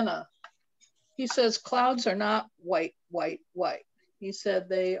sienna. He says clouds are not white, white, white. He said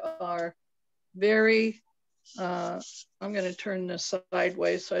they are very, I'm going to turn this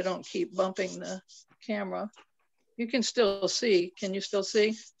sideways so I don't keep bumping the camera. You can still see. Can you still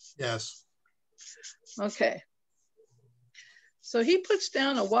see? Yes. Okay. So he puts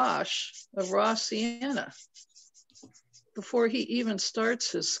down a wash of raw sienna before he even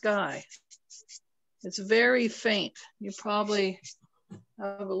starts his sky. It's very faint. You probably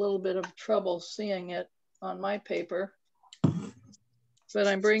have a little bit of trouble seeing it on my paper, but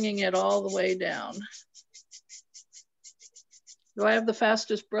I'm bringing it all the way down. Do I have the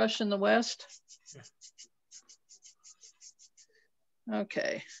fastest brush in the West?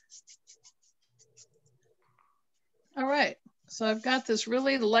 Okay. All right. So I've got this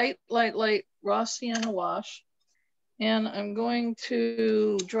really light raw sienna wash, and I'm going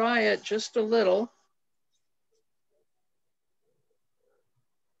to dry it just a little.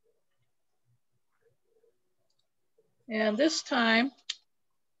 And this time,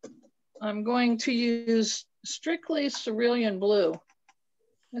 I'm going to use strictly cerulean blue.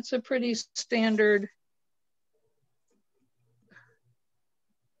 It's a pretty standard.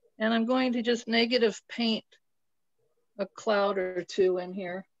 And I'm going to just negative paint a cloud or 2 in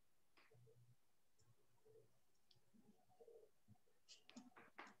here.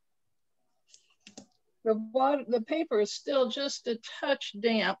 The paper is still just a touch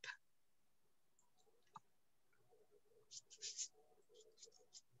damp.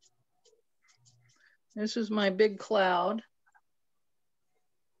 This is my big cloud.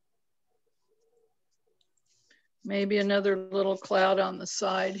 Maybe another little cloud on the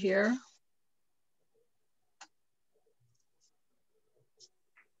side here.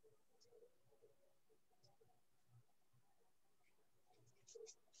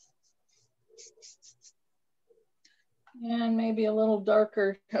 And maybe a little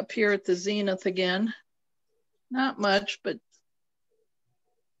darker up here at the zenith again. Not much, but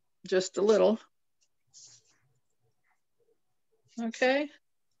just a little. Okay.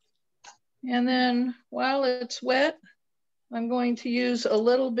 And then while it's wet, I'm going to use a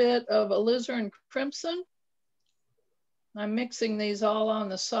little bit of alizarin crimson. I'm mixing these all on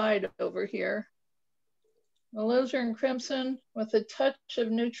the side over here. Alizarin crimson with a touch of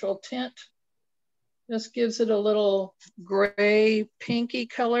neutral tint. Just gives it a little gray, pinky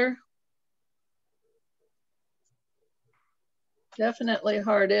color. Definitely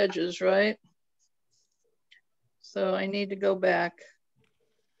hard edges, right? So I need to go back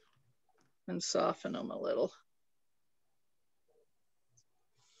and soften them a little.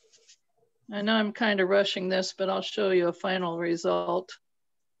 I know I'm kind of rushing this, but I'll show you a final result.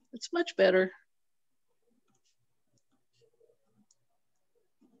 It's much better.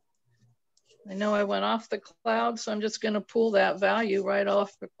 I know I went off the cloud, so I'm just going to pull that value right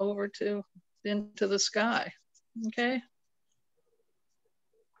off over to into the sky. Okay.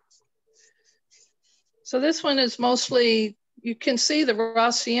 So this one is mostly, you can see the raw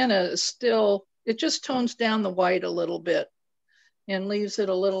sienna is still, it just tones down the white a little bit and leaves it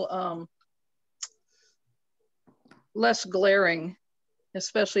a little less glaring,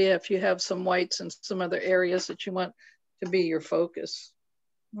 especially if you have some whites in some other areas that you want to be your focus.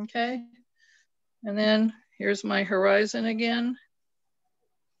 Okay. And then here's my horizon again,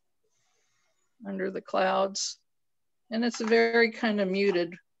 under the clouds. And it's a very kind of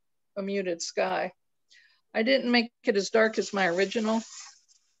muted sky. I didn't make it as dark as my original.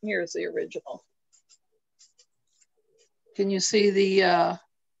 Here's the original. Can you see the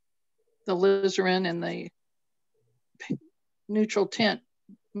alizarin and the neutral tint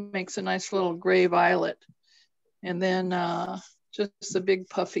makes a nice little gray violet. And then just the big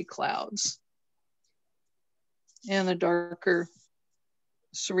puffy clouds. And the darker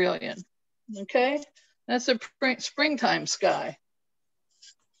cerulean. Okay, that's a springtime sky.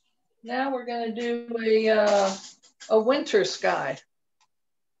 Now we're going to do a winter sky.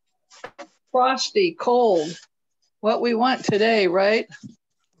 Frosty, cold, what we want today, right?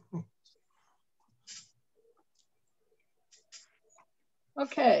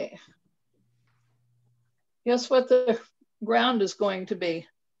 Okay. Guess what the ground is going to be?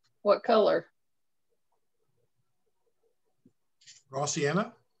 What color? Raw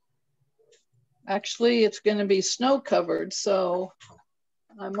sienna? Actually, it's going to be snow covered, so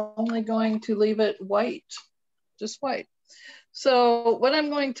I'm only going to leave it white, just white. So what I'm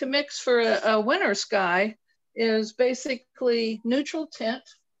going to mix for a winter sky is basically neutral tint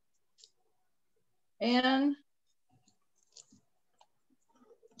and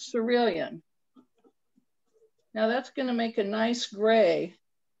cerulean. Now that's going to make a nice gray.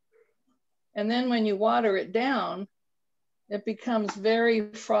 And then when you water it down, it becomes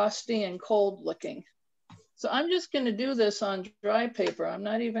very frosty and cold looking. So I'm just going to do this on dry paper. I'm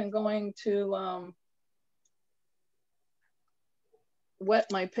not even going to wet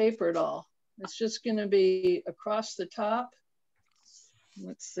my paper at all. It's just going to be across the top.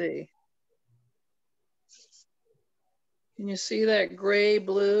 Let's see. Can you see that gray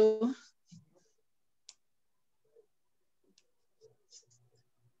blue?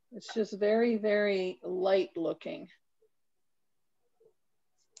 It's just very, very light looking.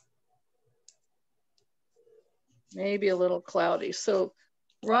 Maybe a little cloudy. So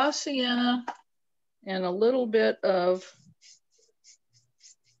raw sienna and a little bit of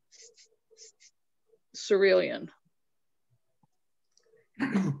cerulean.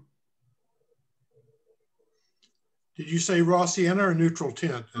 Did you say raw sienna or neutral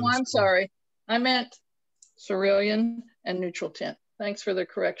tint? Oh, I'm sorry. I meant cerulean and neutral tint. Thanks for the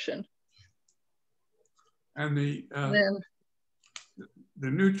correction. And the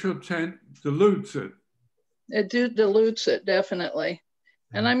neutral tint dilutes it. It dilutes it, definitely.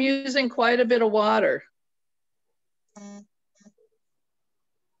 And I'm using quite a bit of water.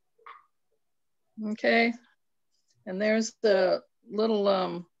 Okay. And there's the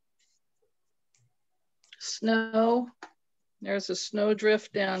little snow. There's a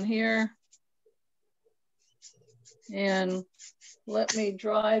snowdrift down here. And let me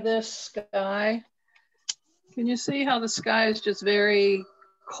dry this sky. Can you see how the sky is just very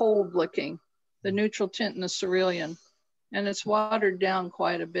cold looking? The neutral tint and the cerulean. And it's watered down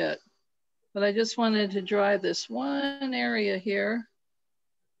quite a bit. But I just wanted to dry this one area here.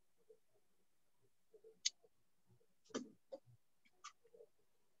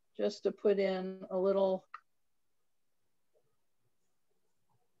 Just to put in a little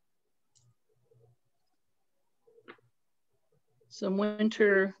some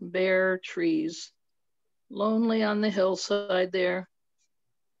winter bare trees, lonely on the hillside there,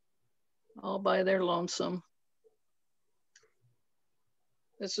 all by their lonesome.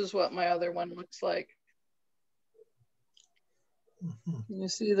 This is what my other one looks like. You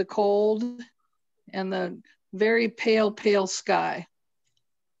see the cold and the very pale, pale sky.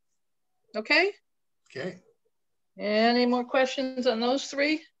 Okay? Okay. Any more questions on those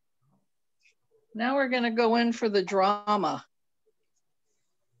three? Now we're going to go in for the drama.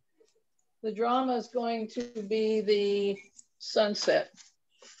 The drama is going to be the sunset.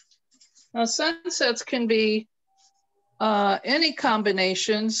 Now, sunsets can be any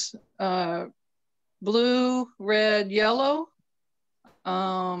combinations, blue, red, yellow,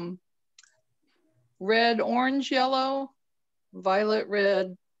 red, orange, yellow, violet,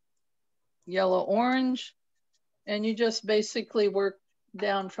 red, yellow, orange. And you just basically work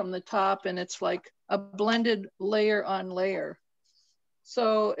down from the top, and it's like a blended layer on layer.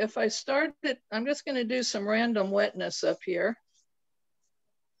 So if I start it, I'm just going to do some random wetness up here.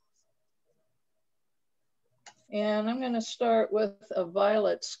 And I'm going to start with a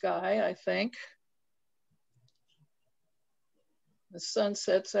violet sky, I think. The sun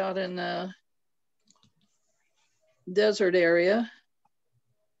sets out in the desert area.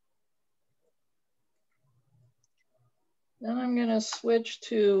 Then I'm going to switch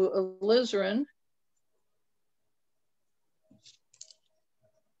to alizarin,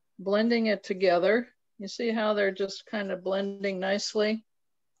 blending it together. You see how they're just kind of blending nicely?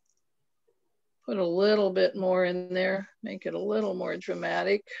 Put a little bit more in there, make it a little more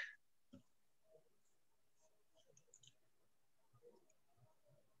dramatic.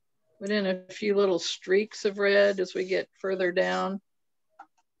 Put in a few little streaks of red as we get further down.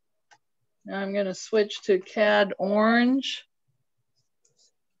 Now I'm going to switch to cad orange,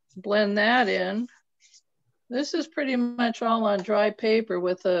 blend that in. This is pretty much all on dry paper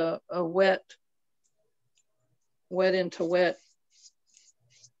with a wet into wet.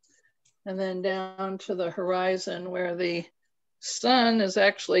 And then down to the horizon where the sun is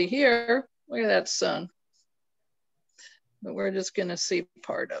actually here. Look at that sun. But we're just going to see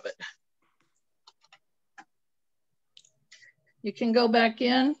part of it. You can go back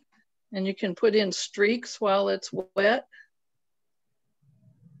in and you can put in streaks while it's wet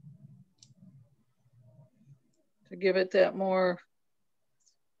to give it that more,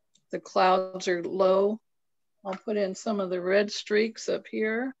 the clouds are low. I'll put in some of the red streaks up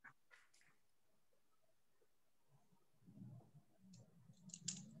here.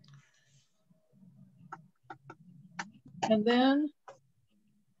 And then,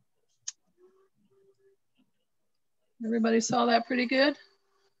 everybody saw that pretty good?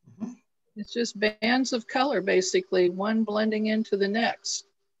 Mm-hmm. It's just bands of color, basically, one blending into the next.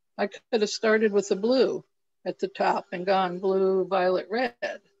 I could have started with the blue at the top and gone blue, violet, red.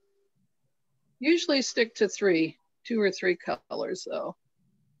 Usually stick to two or three colors though.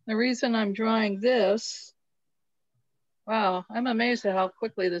 The reason I'm drawing this, wow, I'm amazed at how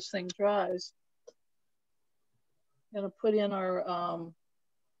quickly this thing dries. Gonna put in our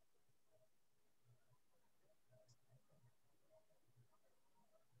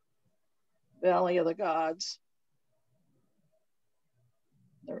Valley of the Gods.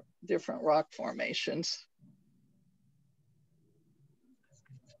 They're different rock formations.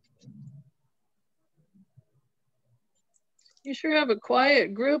 You sure have a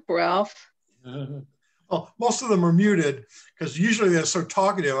quiet group, Ralph. Well, most of them are muted because usually they're so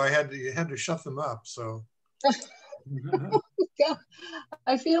talkative. I had to shut them up. So.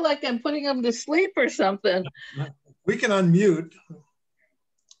 I feel like I'm putting them to sleep or something. We can unmute.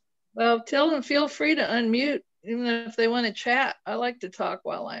 Well, tell them feel free to unmute, even if they want to chat. I like to talk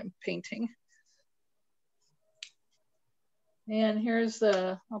while I'm painting. And here's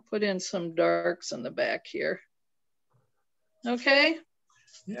I'll put in some darks in the back here. Okay?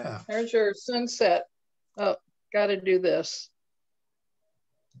 Yeah. There's your sunset. Oh, got to do this.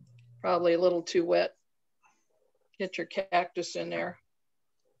 Probably a little too wet. Get your cactus in there.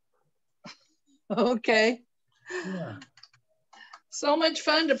 Okay. Yeah. So much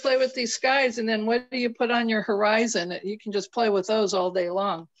fun to play with these skies. And then what do you put on your horizon? You can just play with those all day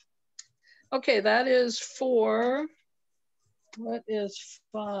long. Okay, that is 4. What is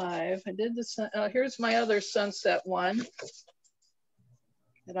 5? I did this. Here's my other sunset one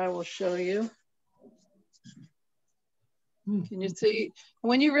that I will show you. Can you see?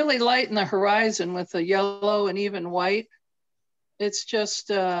 When you really lighten the horizon with the yellow and even white, it's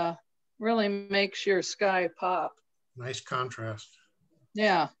just really makes your sky pop. Nice contrast.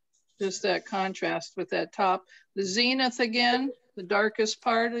 Yeah, just that contrast with that top. The zenith again, the darkest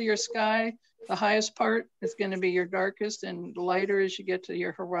part of your sky, the highest part is going to be your darkest, and lighter as you get to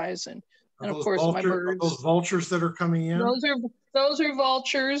your horizon. And of course, my birds. Those vultures that are coming in? Those are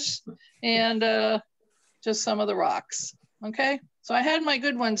vultures, and just some of the rocks. Okay, so I had my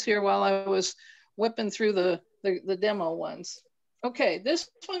good ones here while I was whipping through the demo ones. Okay, this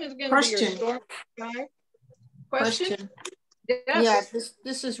one is going to be your storm sky. Question? Yes. Yeah,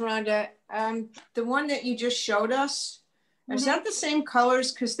 this is Rhonda. The one that you just showed us, is that the same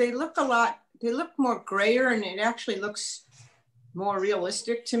colors? Because they look they look more grayer, and it actually looks more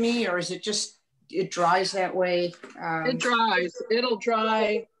realistic to me, or is it just, it dries that way? It dries, it'll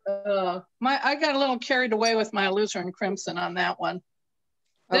dry. I got a little carried away with my alizarin crimson on that one.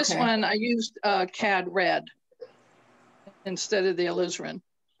 This one I used cad red instead of the alizarin.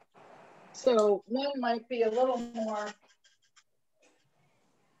 So one might be a little more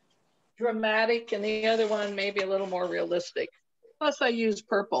dramatic and the other one maybe a little more realistic. Plus I use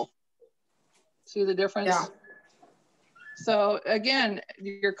purple. See the difference? Yeah. So again,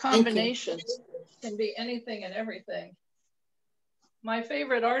 your combinations can be anything and everything. My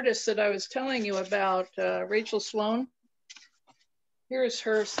favorite artist that I was telling you about, Rachel Sloan. Here's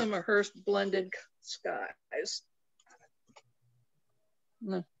some of her blended skies.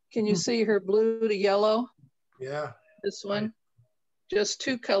 Can you see her blue to yellow? Yeah. This one, just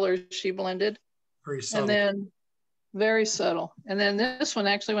two colors she blended. Very subtle. And then very subtle. And then this one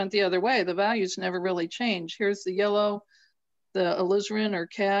actually went the other way. The values never really changed. Here's the yellow, the alizarin or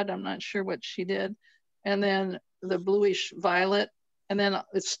cad, I'm not sure what she did. And then the bluish violet. And then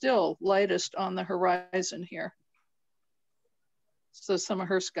it's still lightest on the horizon here. So some of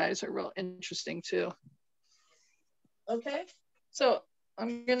her skies are real interesting too. Okay, so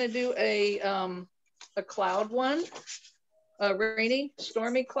I'm gonna do a cloud one, a rainy,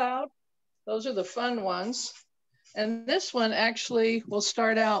 stormy cloud. Those are the fun ones. And this one actually will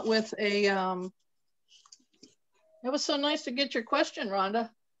start out with a, it was so nice to get your question, Rhonda.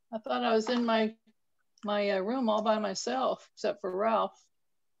 I thought I was in my room all by myself, except for Ralph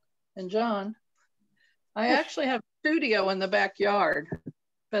and John. I actually have a studio in the backyard,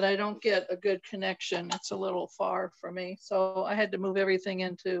 but I don't get a good connection. It's a little far for me. So I had to move everything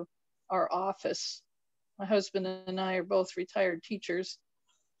into our office. My husband and I are both retired teachers,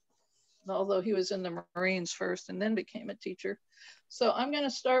 although he was in the Marines first and then became a teacher. So I'm gonna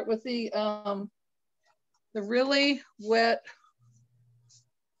start with the really wet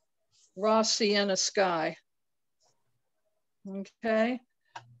raw sienna sky. Okay.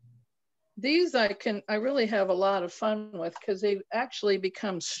 These I really have a lot of fun with because they actually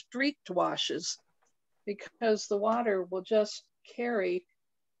become streaked washes because the water will just carry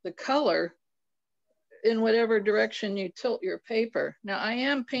the color in whatever direction you tilt your paper. Now I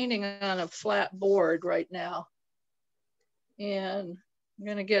am painting on a flat board right now, and I'm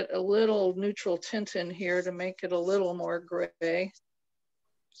gonna get a little neutral tint in here to make it a little more gray,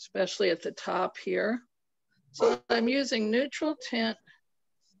 especially at the top here. So I'm using neutral tint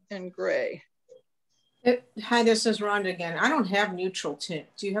and gray. Hi, this is Rhonda again. I don't have neutral tint.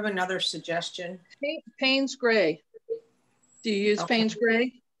 Do you have another suggestion? Payne's Gray. Do you use Payne's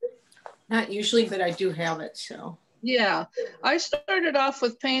Gray? Not usually, but I do have it, so. Yeah, I started off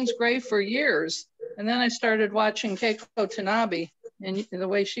with Payne's Gray for years, and then I started watching Keiko Tanabe and the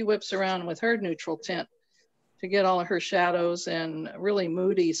way she whips around with her neutral tint to get all of her shadows and really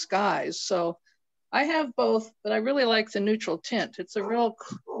moody skies. So I have both, but I really like the neutral tint. It's a real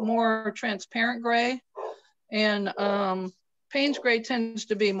more transparent gray, and Payne's Gray tends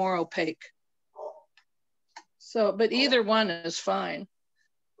to be more opaque. So, but either one is fine.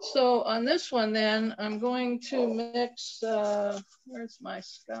 So on this one then, I'm going to mix, where's my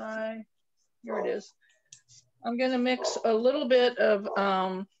sky? Here it is. I'm gonna mix a little bit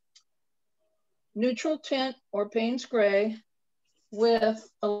of neutral tint or Payne's Gray with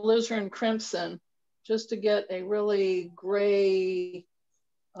alizarin crimson, just to get a really gray,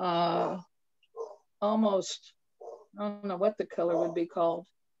 almost, I don't know what the color would be called,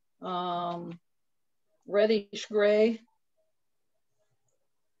 reddish gray.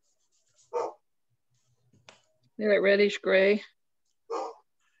 They're like reddish gray.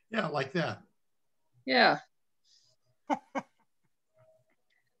 Yeah, like that. Yeah.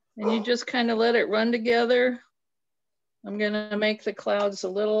 And you just kind of let it run together. I'm gonna make the clouds a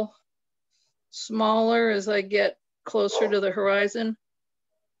little smaller as I get closer to the horizon.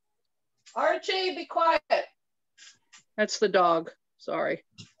 Archie, be quiet. That's the dog, sorry.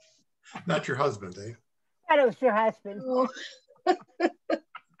 Not your husband, eh? That was your husband. Oh.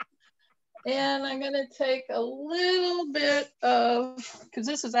 And I'm gonna take a little bit of, because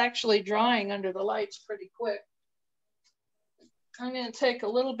this is actually drying under the lights pretty quick. I'm gonna take a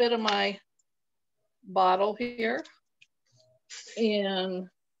little bit of my bottle here and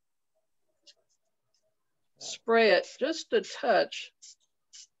spray it just a touch,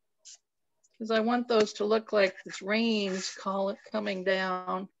 because I want those to look like this rain's coming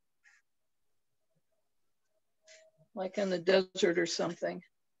down, like in the desert or something.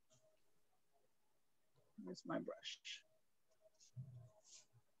 Here's my brush.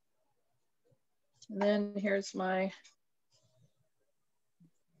 And then here's my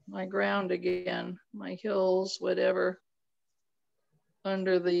ground again, my hills, whatever,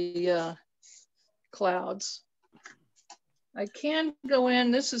 under the clouds. I can go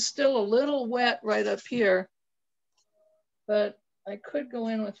in, this is still a little wet right up here, but I could go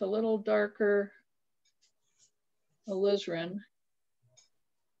in with a little darker alizarin.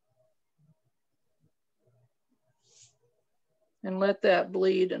 And let that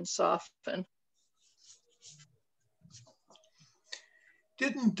bleed and soften.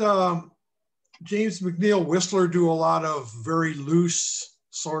 Didn't James McNeill Whistler do a lot of very loose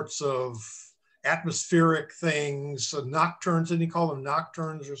sorts of atmospheric things, nocturnes? Didn't he call them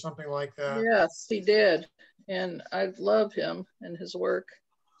nocturnes or something like that? Yes, he did. And I love him and his work.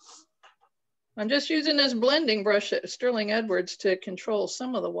 I'm just using this blending brush at Sterling Edwards to control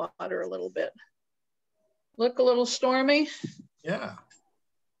some of the water a little bit. Look a little stormy? Yeah.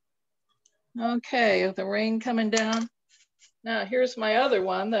 Okay, the rain coming down. Now here's my other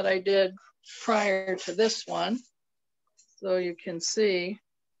one that I did prior to this one. So you can see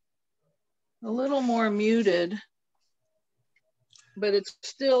a little more muted, but it's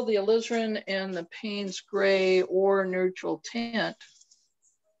still the alizarin and the Payne's gray or neutral tint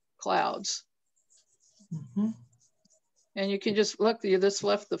clouds. Mm-hmm. And you can just look, you just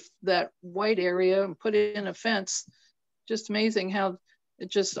left that white area and put it in a fence. Just amazing how it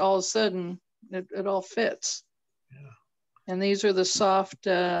just all of a sudden, it all fits. Yeah. And these are the soft,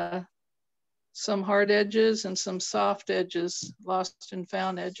 some hard edges and some soft edges, lost and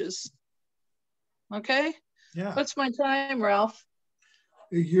found edges. Okay? Yeah. What's my time, Ralph?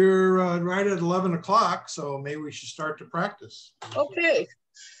 You're right at 11 o'clock, so maybe we should start to practice. Okay.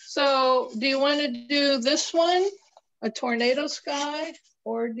 So do you want to do this one, a tornado sky,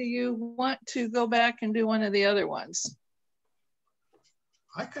 or do you want to go back and do one of the other ones?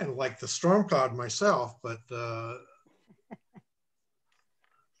 I kind of like the storm cloud myself, but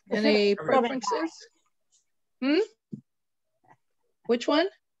any preferences? Which one?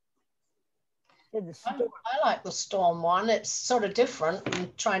 I like the storm one. It's sort of different,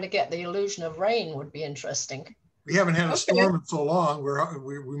 and trying to get the illusion of rain would be interesting. We haven't had a storm in so long.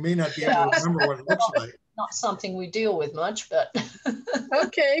 We may not be able to remember what it looks like. Not something we deal with much, but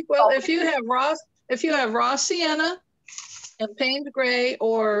okay. Well, if you have raw sienna and Payne's gray,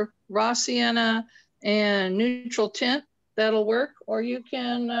 or raw sienna and neutral tint, that'll work. Or you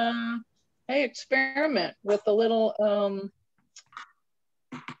can hey, experiment with a little.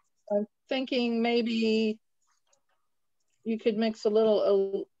 I'm thinking maybe you could mix a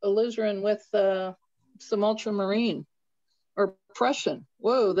little alizarin with some ultramarine or Prussian.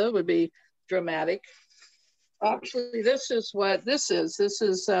 Whoa, that would be dramatic. Actually, this is what this is. This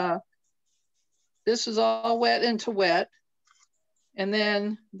is all wet into wet. And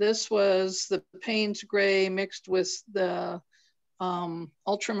then this was the Payne's gray mixed with the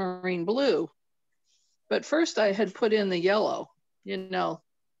ultramarine blue. But first I had put in the yellow, you know,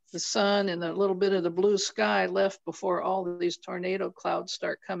 the sun and a little bit of the blue sky left before all of these tornado clouds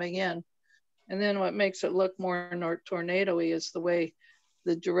start coming in. And then what makes it look more tornado-y is the way,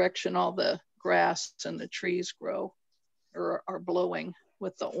 the direction all the grass and the trees grow or are blowing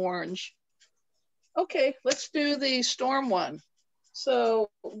with the orange. Okay, let's do the storm one. So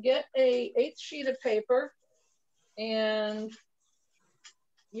get a 1/8 sheet of paper, and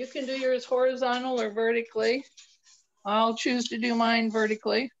you can do yours horizontal or vertically. I'll choose to do mine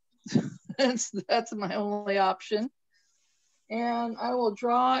vertically. That's my only option. And I will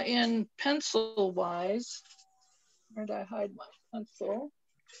draw in pencil wise. Where did I hide my pencil?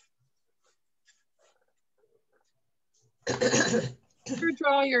 You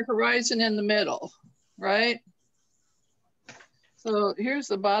draw your horizon in the middle, right? So here's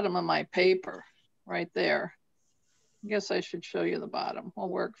the bottom of my paper right there. I guess I should show you the bottom. We'll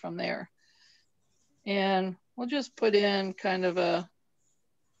work from there. And we'll just put in kind of a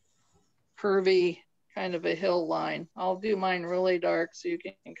curvy, kind of a hill line. I'll do mine really dark so you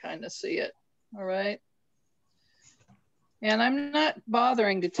can kind of see it. All right. And I'm not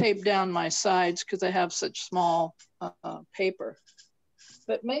bothering to tape down my sides because I have such small paper.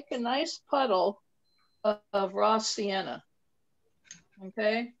 But make a nice puddle of raw sienna.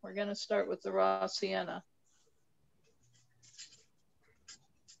 Okay, we're gonna start with the raw sienna.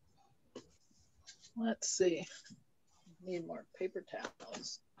 Let's see, need more paper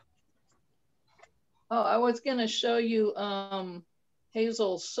towels. Oh, I was gonna show you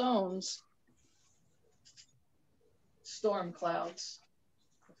Hazel Soane's storm clouds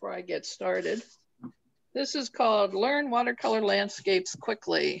before I get started. This is called Learn Watercolor Landscapes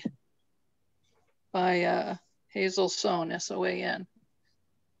Quickly by Hazel Soane, S-O-A-N.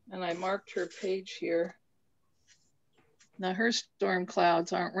 And I marked her page here. Now her storm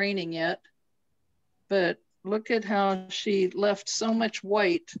clouds aren't raining yet, but look at how she left so much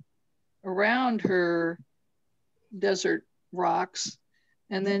white around her desert rocks.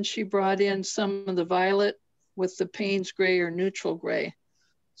 And then she brought in some of the violet with the Payne's gray or neutral gray.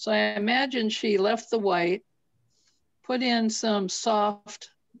 So I imagine she left the white, put in some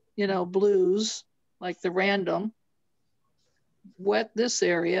soft, you know, blues, like the random, wet this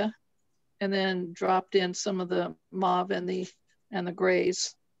area, and then dropped in some of the mauve and the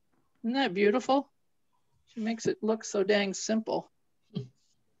grays. Isn't that beautiful? She makes it look so dang simple.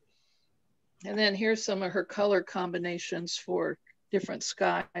 And then here's some of her color combinations for different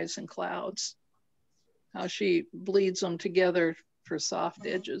skies and clouds. How she bleeds them together for soft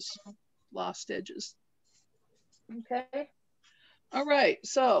edges, lost edges. Okay. All right,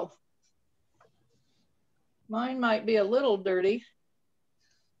 so mine might be a little dirty,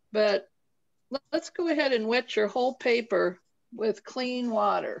 but let's go ahead and wet your whole paper with clean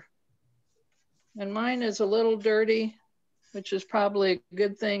water. And mine is a little dirty, which is probably a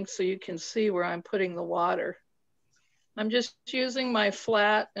good thing so you can see where I'm putting the water. I'm just using my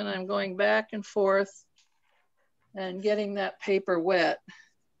flat and I'm going back and forth and getting that paper wet.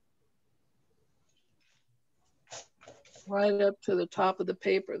 Right up to the top of the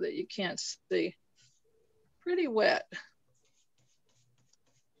paper that you can't see. Pretty wet.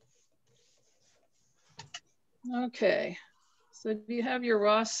 Okay, so do you have your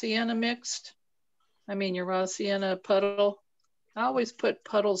raw sienna mixed? I mean your raw sienna puddle? I always put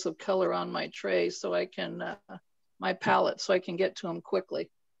puddles of color on my tray so I can, my palette, so I can get to them quickly.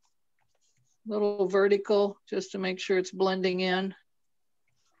 Little vertical just to make sure it's blending in.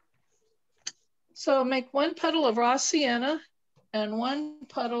 So make one puddle of raw sienna and one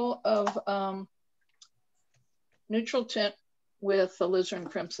puddle of neutral tint with alizarin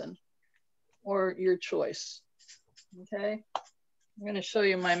crimson, or your choice, okay? I'm gonna show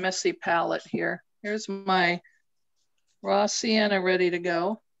you my messy palette here. Here's my raw sienna ready to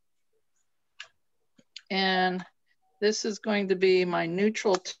go. And this is going to be my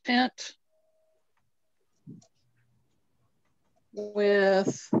neutral tint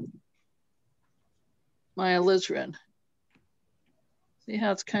with my alizarin. See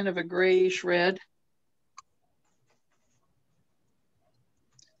how it's kind of a grayish red?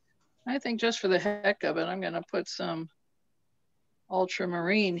 I think just for the heck of it, I'm gonna put some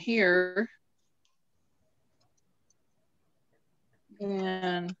ultramarine here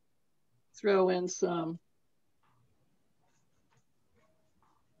and throw in some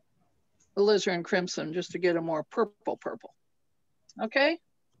alizarin crimson just to get a more purple. Okay,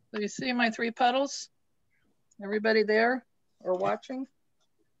 so you see my three puddles? Everybody there or watching?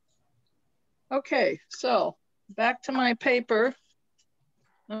 Okay, so back to my paper.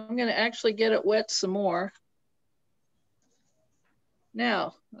 I'm gonna actually get it wet some more.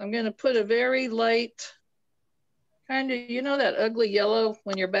 Now, I'm gonna put a very light, kind of, you know that ugly yellow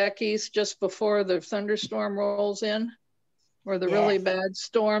when you're back east just before the thunderstorm rolls in, or the really bad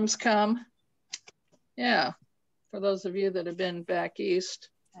storms come? Yeah, for those of you that have been back east.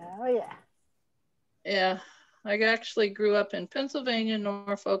 Oh yeah. Yeah, I actually grew up in Pennsylvania,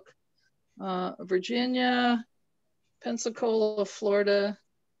 Norfolk, Virginia, Pensacola, Florida,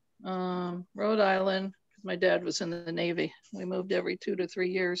 Rhode Island, because my dad was in the Navy. We moved every 2 to 3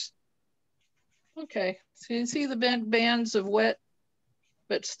 years. Okay, so you see the bands of wet,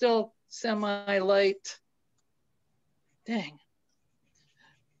 but still semi-light. Dang.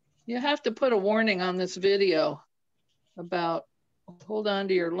 You have to put a warning on this video about hold on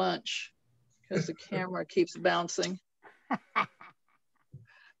to your lunch because the camera keeps bouncing.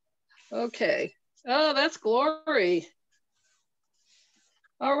 Okay. Oh, that's glory.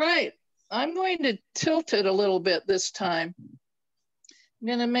 All right. I'm going to tilt it a little bit this time. I'm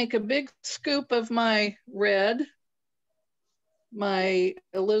going to make a big scoop of my red, my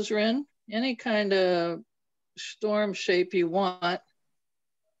alizarin, any kind of storm shape you want. I'm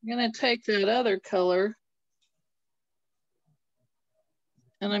going to take that other color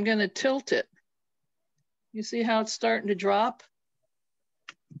And I'm going to tilt it. You see how it's starting to drop?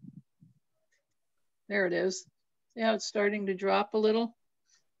 There it is. See how it's starting to drop a little?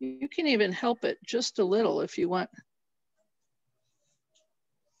 You can even help it just a little if you want.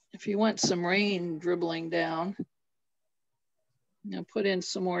 If you want some rain dribbling down. Now put in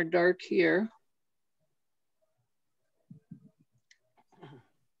some more dark here.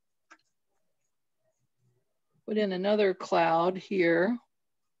 Put in another cloud here.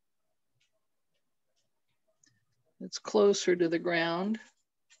 It's closer to the ground.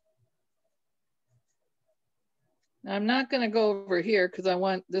 Now I'm not going to go over here because I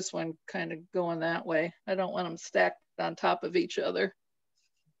want this one kind of going that way. I don't want them stacked on top of each other.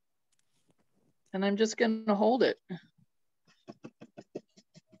 And I'm just going to hold it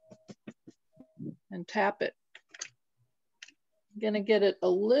and tap it. I'm going to get it a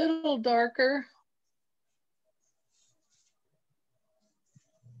little darker.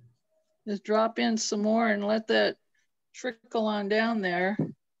 Just drop in some more and let that trickle on down there.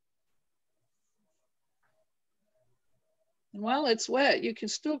 And while it's wet, you can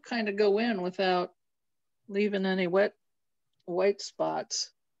still kind of go in without leaving any wet white spots.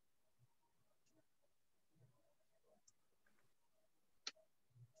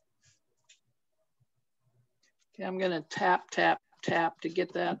 Okay, I'm gonna tap, tap, tap to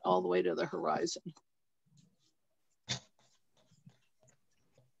get that all the way to the horizon.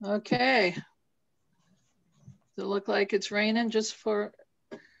 Okay. Does it look like it's raining just for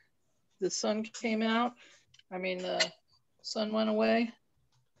the sun came out? I mean, the sun went away.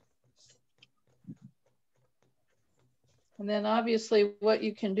 And then obviously what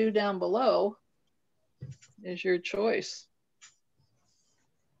you can do down below is your choice.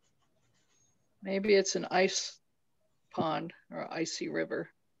 Maybe it's an ice pond or icy river.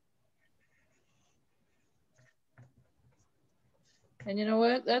 And you know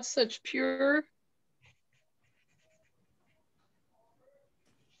what? That's such pure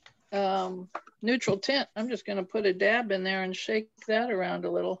neutral tint. I'm just going to put a dab in there and shake that around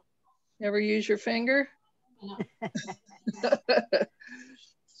a little. You ever use your finger? No.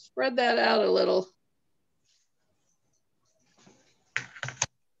 Spread that out a little.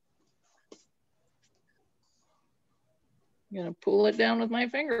 I'm going to pull it down with my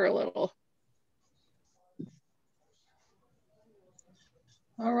finger a little.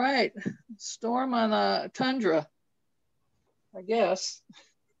 All right, storm on a tundra, I guess.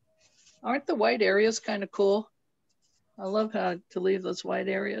 Aren't the white areas kind of cool? I love how to leave those white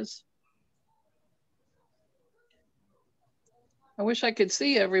areas. I wish I could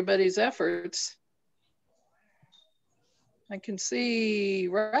see everybody's efforts. I can see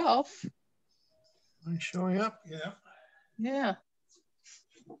Ralph. Am I showing up? Yeah. Yeah.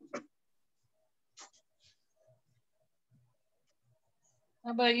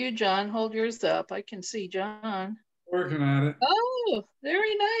 How about you, John? Hold yours up. I can see John. Working at it. Oh,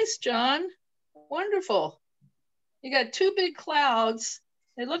 very nice, John. Wonderful. You got two big clouds.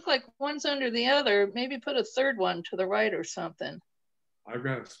 They look like one's under the other. Maybe put a third one to the right or something. I've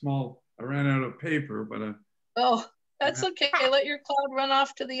got a small, I ran out of paper, but oh, that's okay. Let your cloud run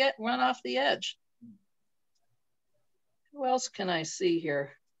off the edge. Who else can I see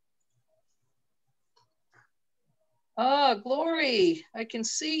here? Oh, Glory, I can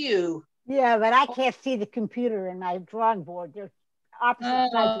see you. Yeah, but I can't see the computer and my drawing board. They're opposite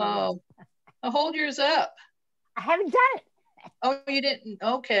sides. Hold yours up. I haven't done it. Oh, you didn't?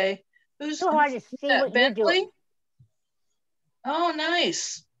 Okay. Who's so hard to see what Bentley? you're doing. Oh,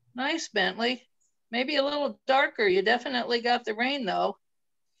 nice. Nice, Bentley. Maybe a little darker. You definitely got the rain, though.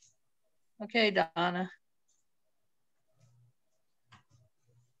 Okay, Donna.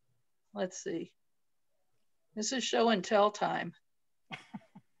 Let's see. This is show and tell time.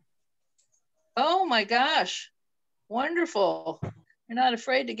 Oh my gosh. Wonderful. You're not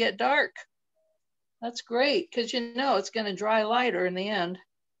afraid to get dark. That's great, because you know it's going to dry lighter in the end.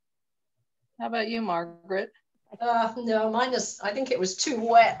 How about you, Margaret? No, mine is, I think it was too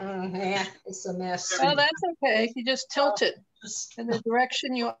wet. Yeah, it's a mess. Oh, that's okay. You just tilt it in the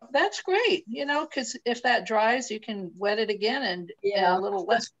direction you, that's great. You know, because if that dries, you can wet it again and a little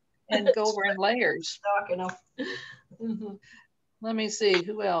less and go over in layers. Dark enough. Let me see,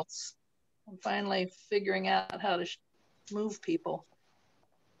 who else? I'm finally figuring out how to move people.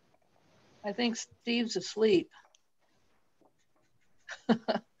 I think Steve's asleep.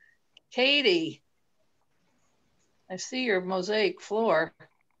 Katie, I see your mosaic floor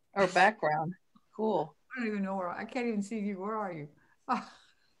or background. Cool. I don't even know where, I can't even see you. Where are you?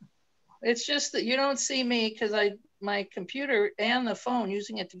 It's just that you don't see me because my computer and the phone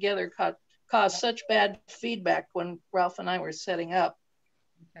using it together caused such bad feedback when Ralph and I were setting up.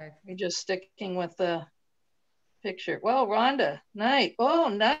 Okay. You're just sticking with the picture. Well, Rhonda, nice. Oh,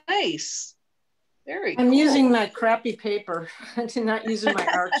 nice. Very cool. I'm using my crappy paper. I'm not using my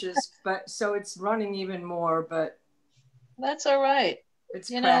arches, but so it's running even more, but that's all right. It's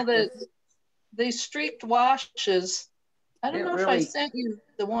you know, the streaked washes. I don't know if I sent you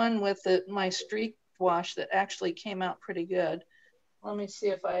the one with my streaked wash that actually came out pretty good. Let me see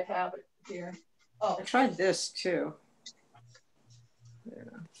if I have it here. Oh, I tried this too. Yeah.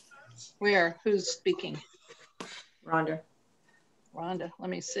 Where? Who's speaking? Rhonda. Rhonda, let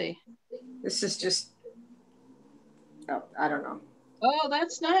me see. This is just, oh, I don't know. Oh,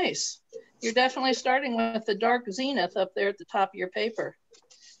 that's nice. You're definitely starting with the dark zenith up there at the top of your paper.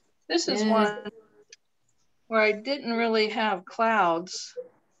 This is one where I didn't really have clouds,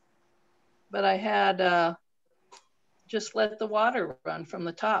 but I had just let the water run from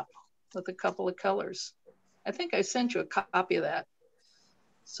the top with a couple of colors. I think I sent you a copy of that.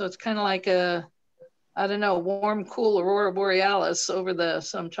 So it's kind of like a, I don't know, warm, cool aurora borealis over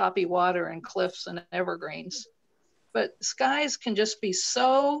some choppy water and cliffs and evergreens. But skies can just be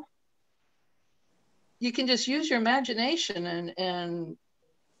so, you can just use your imagination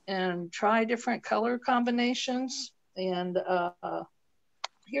and try different color combinations. And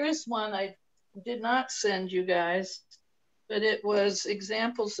here's one I did not send you guys, but it was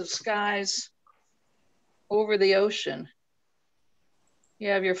examples of skies over the ocean. You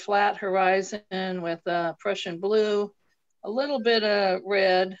have your flat horizon with Prussian blue, a little bit of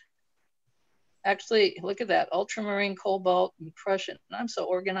red. Actually, look at that, ultramarine, cobalt, and Prussian. I'm so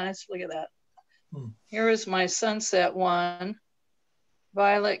organized, look at that. Here is my sunset one,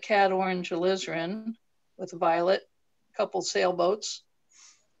 violet, cad orange, alizarin with violet, couple sailboats,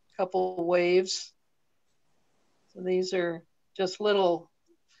 couple waves. So these are just little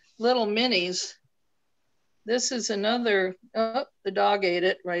minis. This is another, oh, the dog ate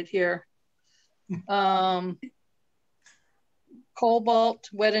it right here. Cobalt,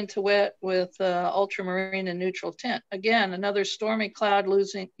 wet into wet with ultramarine and neutral tint. Again, another stormy cloud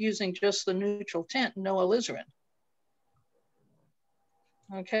using just the neutral tint, no alizarin.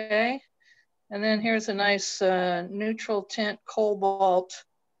 Okay, and then here's a nice neutral tint cobalt,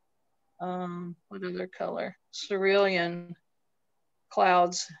 what other color? Cerulean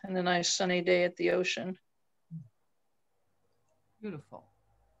clouds and a nice sunny day at the ocean. Beautiful.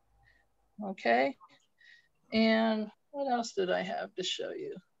 Okay, and what else did I have to show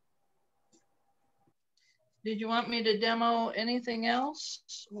you? Did you want me to demo anything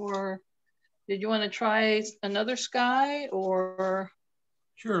else, or did you want to try another sky, or?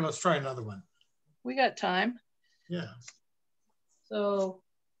 Sure, let's try another one. We got time. Yeah. So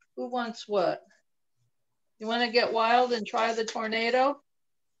who wants what? You want to get wild and try the tornado?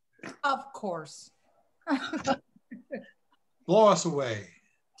 Of course. Blow us away.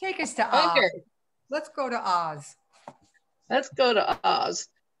 Take us to Oz. Okay. Let's go to Oz. Let's go to Oz.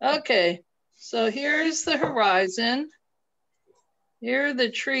 Okay, so here's the horizon. Here are the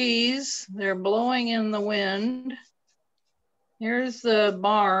trees. They're blowing in the wind. Here's the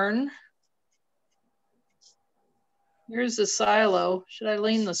barn. Here's the silo. Should I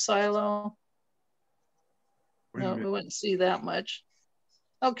lean the silo? No, we wouldn't see that much.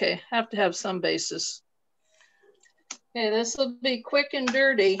 Okay, have to have some basis. Okay, this will be quick and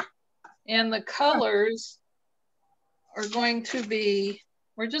dirty. And the colors are going to be,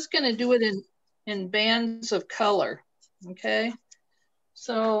 we're just going to do it in bands of color, okay?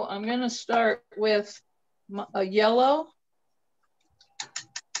 So I'm going to start with a yellow.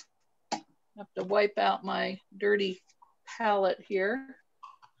 I have to wipe out my dirty palette here.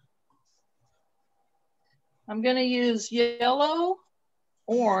 I'm going to use yellow,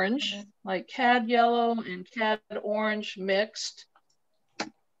 orange, like cad yellow and cad orange mixed.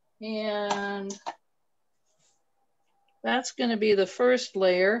 And that's going to be the first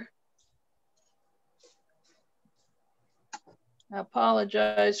layer. I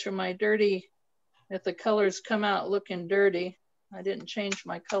apologize for my dirty, if the colors come out looking dirty. I didn't change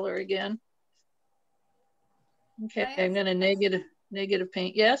my color again. Okay, I'm going to negative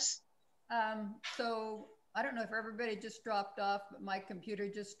paint. Yes? So I don't know if everybody just dropped off, but my computer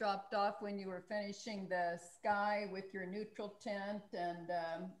just dropped off when you were finishing the sky with your neutral tint and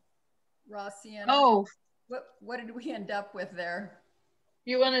raw sienna. Oh. What did we end up with there?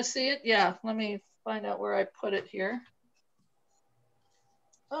 You want to see it? Yeah, let me find out where I put it here.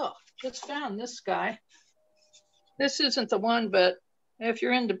 Oh, just found this guy. This isn't the one, but if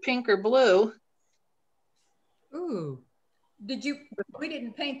you're into pink or blue. Ooh, we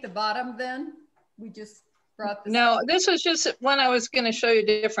didn't paint the bottom then? We just brought this. No, this was just one I was going to show you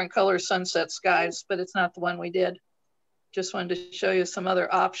different color sunset skies, but it's not the one we did. just wanted to show you some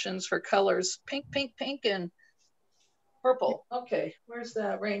other options for colors. Pink, pink, pink, and purple. Okay, where's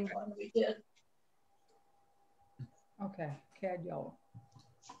that rain one we did? Okay, cad yellow.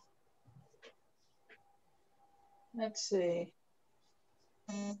 Let's see.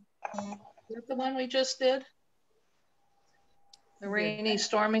 Is that the one we just did? The rainy,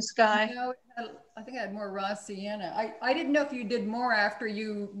 stormy sky? No, I think I had more raw sienna. I didn't know if you did more after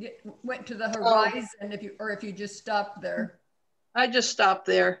you went to the horizon, if you just stopped there. I just stopped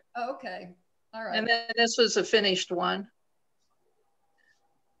there. Oh, okay, all right. And then this was a finished one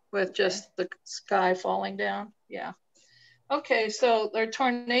with just the sky falling down. Yeah. Okay, so their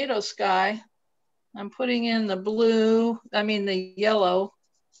tornado sky. I'm putting in the blue, the yellow,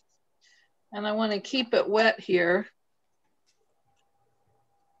 and I want to keep it wet here.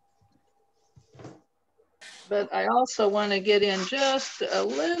 But I also want to get in just a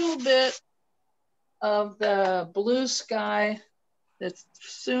little bit of the blue sky that's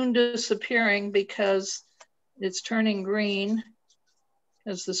soon disappearing because it's turning green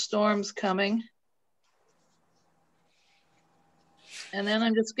as the storm's coming. And then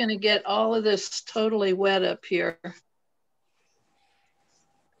I'm just going to get all of this totally wet up here.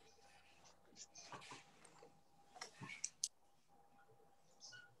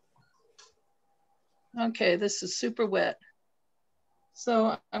 Okay, this is super wet.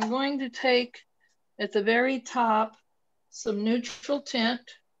 So I'm going to take at the very top some neutral tint.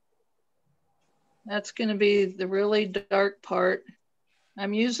 That's going to be the really dark part.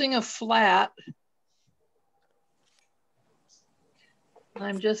 I'm using a flat.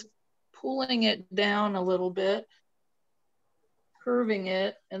 I'm just pulling it down a little bit, curving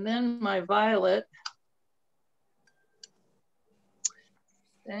it, and then my violet.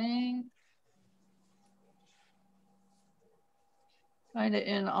 Dang. Kind of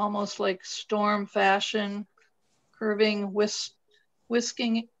in almost like storm fashion, curving,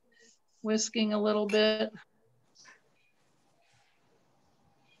 whisking a little bit.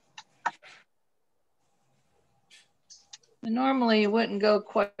 And normally you wouldn't go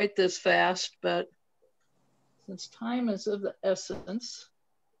quite this fast, but since time is of the essence,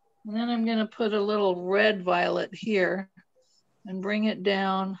 and then I'm going to put a little red violet here and bring it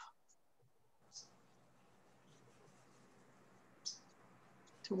down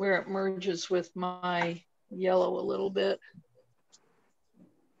to where it merges with my yellow a little bit.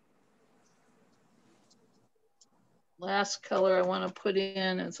 Last color I want to put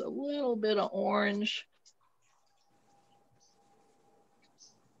in is a little bit of orange.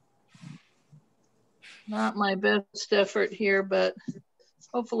 Not my best effort here, but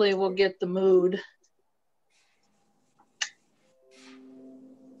hopefully we'll get the mood.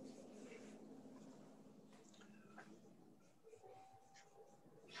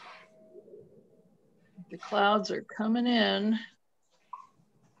 The clouds are coming in,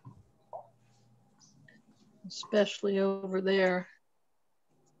 especially over there.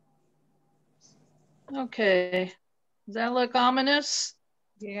 Okay, does that look ominous?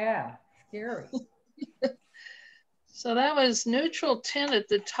 Yeah, scary. So that was neutral tint at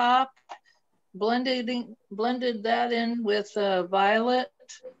the top, blended that in with violet,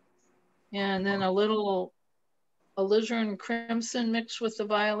 and then a little alizarin crimson mixed with the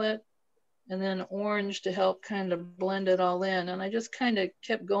violet, and then orange to help kind of blend it all in. And I just kind of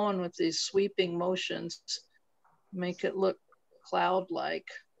kept going with these sweeping motions, make it look cloud-like.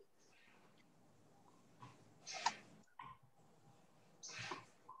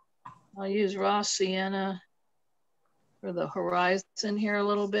 I'll use raw sienna for the horizon here a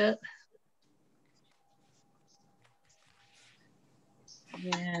little bit.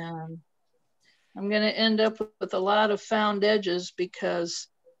 And I'm going to end up with a lot of found edges because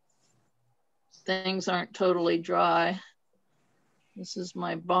things aren't totally dry. This is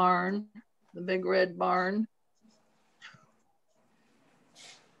my barn, the big red barn.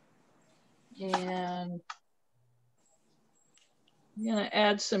 And I'm going to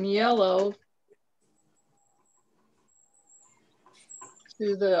add some yellow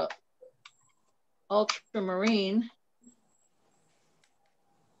to the ultramarine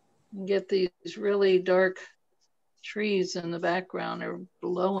and get these really dark trees in the background are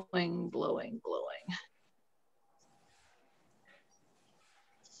blowing, blowing, blowing.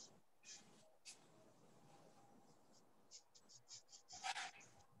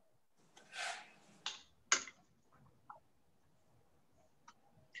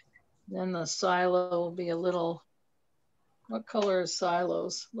 Then the silo will be a little, what color is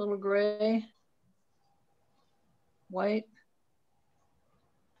silos? A little gray, white.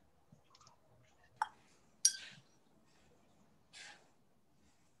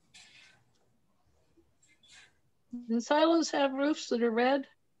 Do silos have roofs that are red?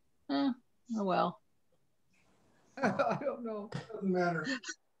 Oh well. I don't know. Doesn't matter.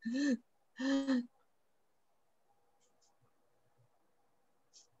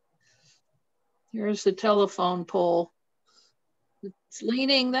 Here's the telephone pole. It's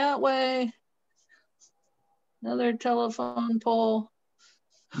leaning that way. Another telephone pole.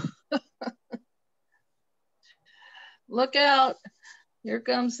 Look out. Here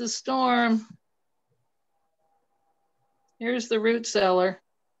comes the storm. Here's the root cellar.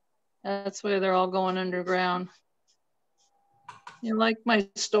 That's where they're all going underground. You like my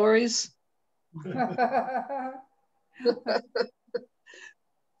stories?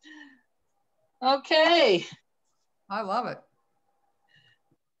 Okay. I love it.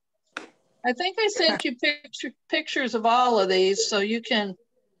 I think I sent you pictures of all of these so you can,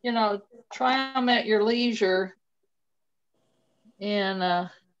 you know, try them at your leisure. And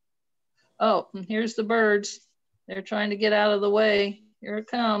oh, and here's the birds. They're trying to get out of the way. Here it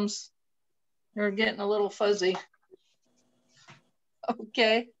comes. They're getting a little fuzzy.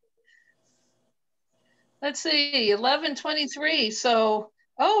 Okay. Let's see, 11:23. So,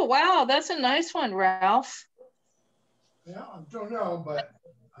 oh, wow, that's a nice one, Ralph. Yeah, I don't know, but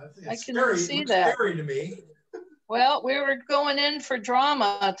I can see that. Scary to me. Well, we were going in for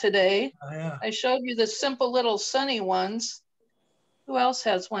drama today. Oh, yeah. I showed you the simple little sunny ones. Who else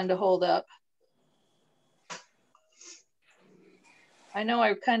has one to hold up? I know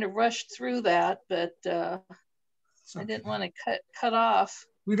I kind of rushed through that, but I didn't want to cut off.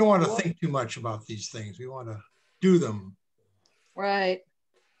 We don't want to think too much about these things. We want to do them. Right.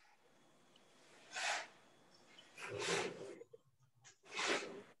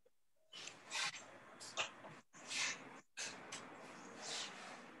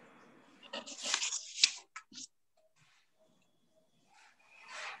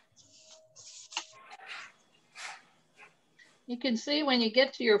 You can see when you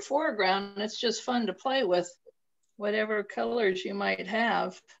get to your foreground, it's just fun to play with whatever colors you might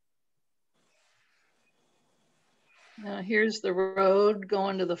have. Now here's the road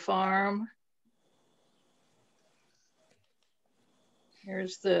going to the farm.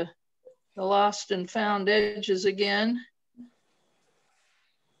 Here's the lost and found edges again.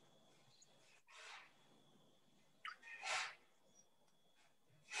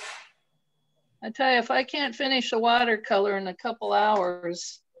 I tell you, if I can't finish a watercolor in a couple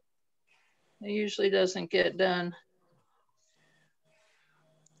hours, it usually doesn't get done.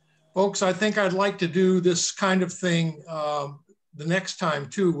 Folks, I think I'd like to do this kind of thing the next time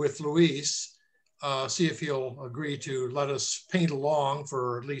too with Luis. See if he'll agree to let us paint along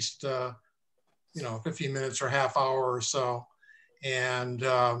for at least, 15 minutes or half hour or so. And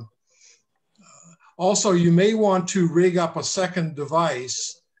also you may want to rig up a second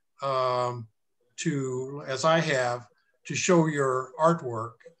device to, as I have, to show your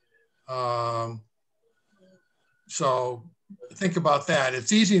artwork. So think about that.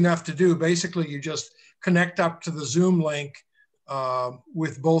 It's easy enough to do. Basically, you just connect up to the Zoom link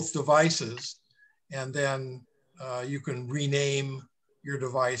with both devices, and then you can rename your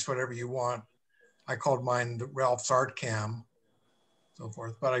device whatever you want. I called mine Ralph's Art Cam, so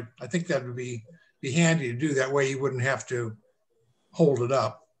forth. But I think that would be handy to do. That way you wouldn't have to hold it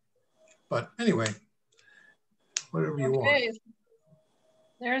up. But anyway, whatever you want.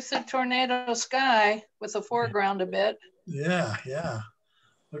 There's the tornado sky with the foreground a bit. Yeah, yeah.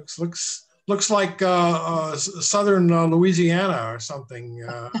 Looks like southern Louisiana or something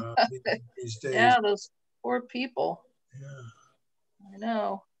these days. Yeah, those poor people. Yeah. I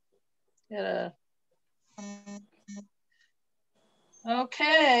know.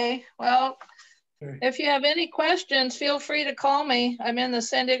 Okay, well, if you have any questions, feel free to call me. I'm in the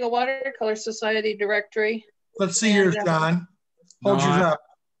San Diego Watercolor Society directory. Let's see yours, John. Hold yours up.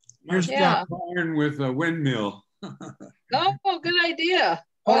 Here's John. With a windmill. Oh, good idea.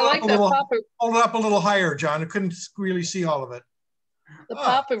 Hold, I like that pop of, hold it up a little higher, John. I couldn't really see all of it. The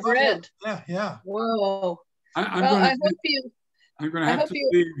pop of red. Yeah, yeah. Whoa. I'm going to have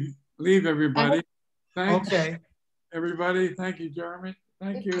to leave everybody. Thanks. Okay. Everybody, thank you, Jeremy.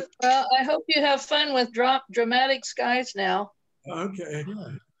 Thank you. Well, I hope you have fun with dramatic skies now. Okay. Yeah.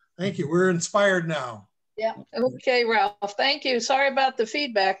 Thank you. We're inspired now. Yeah. Okay, Ralph. Thank you. Sorry about the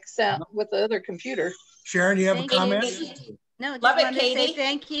feedback sound with the other computer. Sharon, you have a comment? No, just wanted to say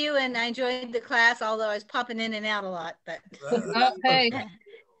thank you, and I enjoyed the class, although I was popping in and out a lot. But hey,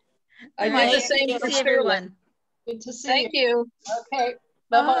 I did the same for everyone. Good to see you. Thank you. Okay.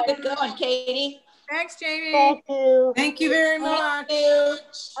 Bye-bye. Good going, Katie. Thanks, Jamie. Thank you. Thank you very much. Thank you.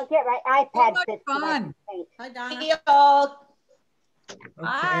 I'll get my iPad fixed. Fun. Hi, Donna. Bye. Okay.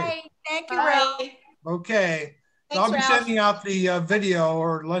 Bye. Thank you, Ray. Okay. So I'll be sending out the video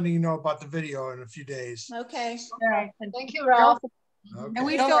or letting you know about the video in a few days. Okay. Okay. Thank you, Ralph. Okay. And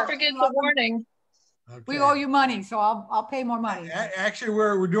we don't forget the warning. Okay. We owe you money, so I'll pay more money. Actually,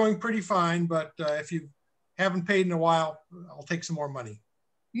 we're doing pretty fine, but if you haven't paid in a while, I'll take some more money.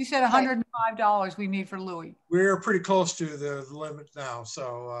 You said $105 we need for Louis. We're pretty close to the limit now,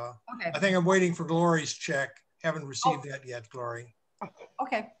 so okay. I think I'm waiting for Glory's check. Haven't received that yet, Glory.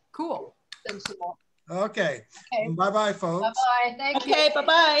 Okay, cool. Okay. Bye-bye, folks. Bye-bye. Thank you. Okay,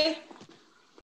 bye-bye.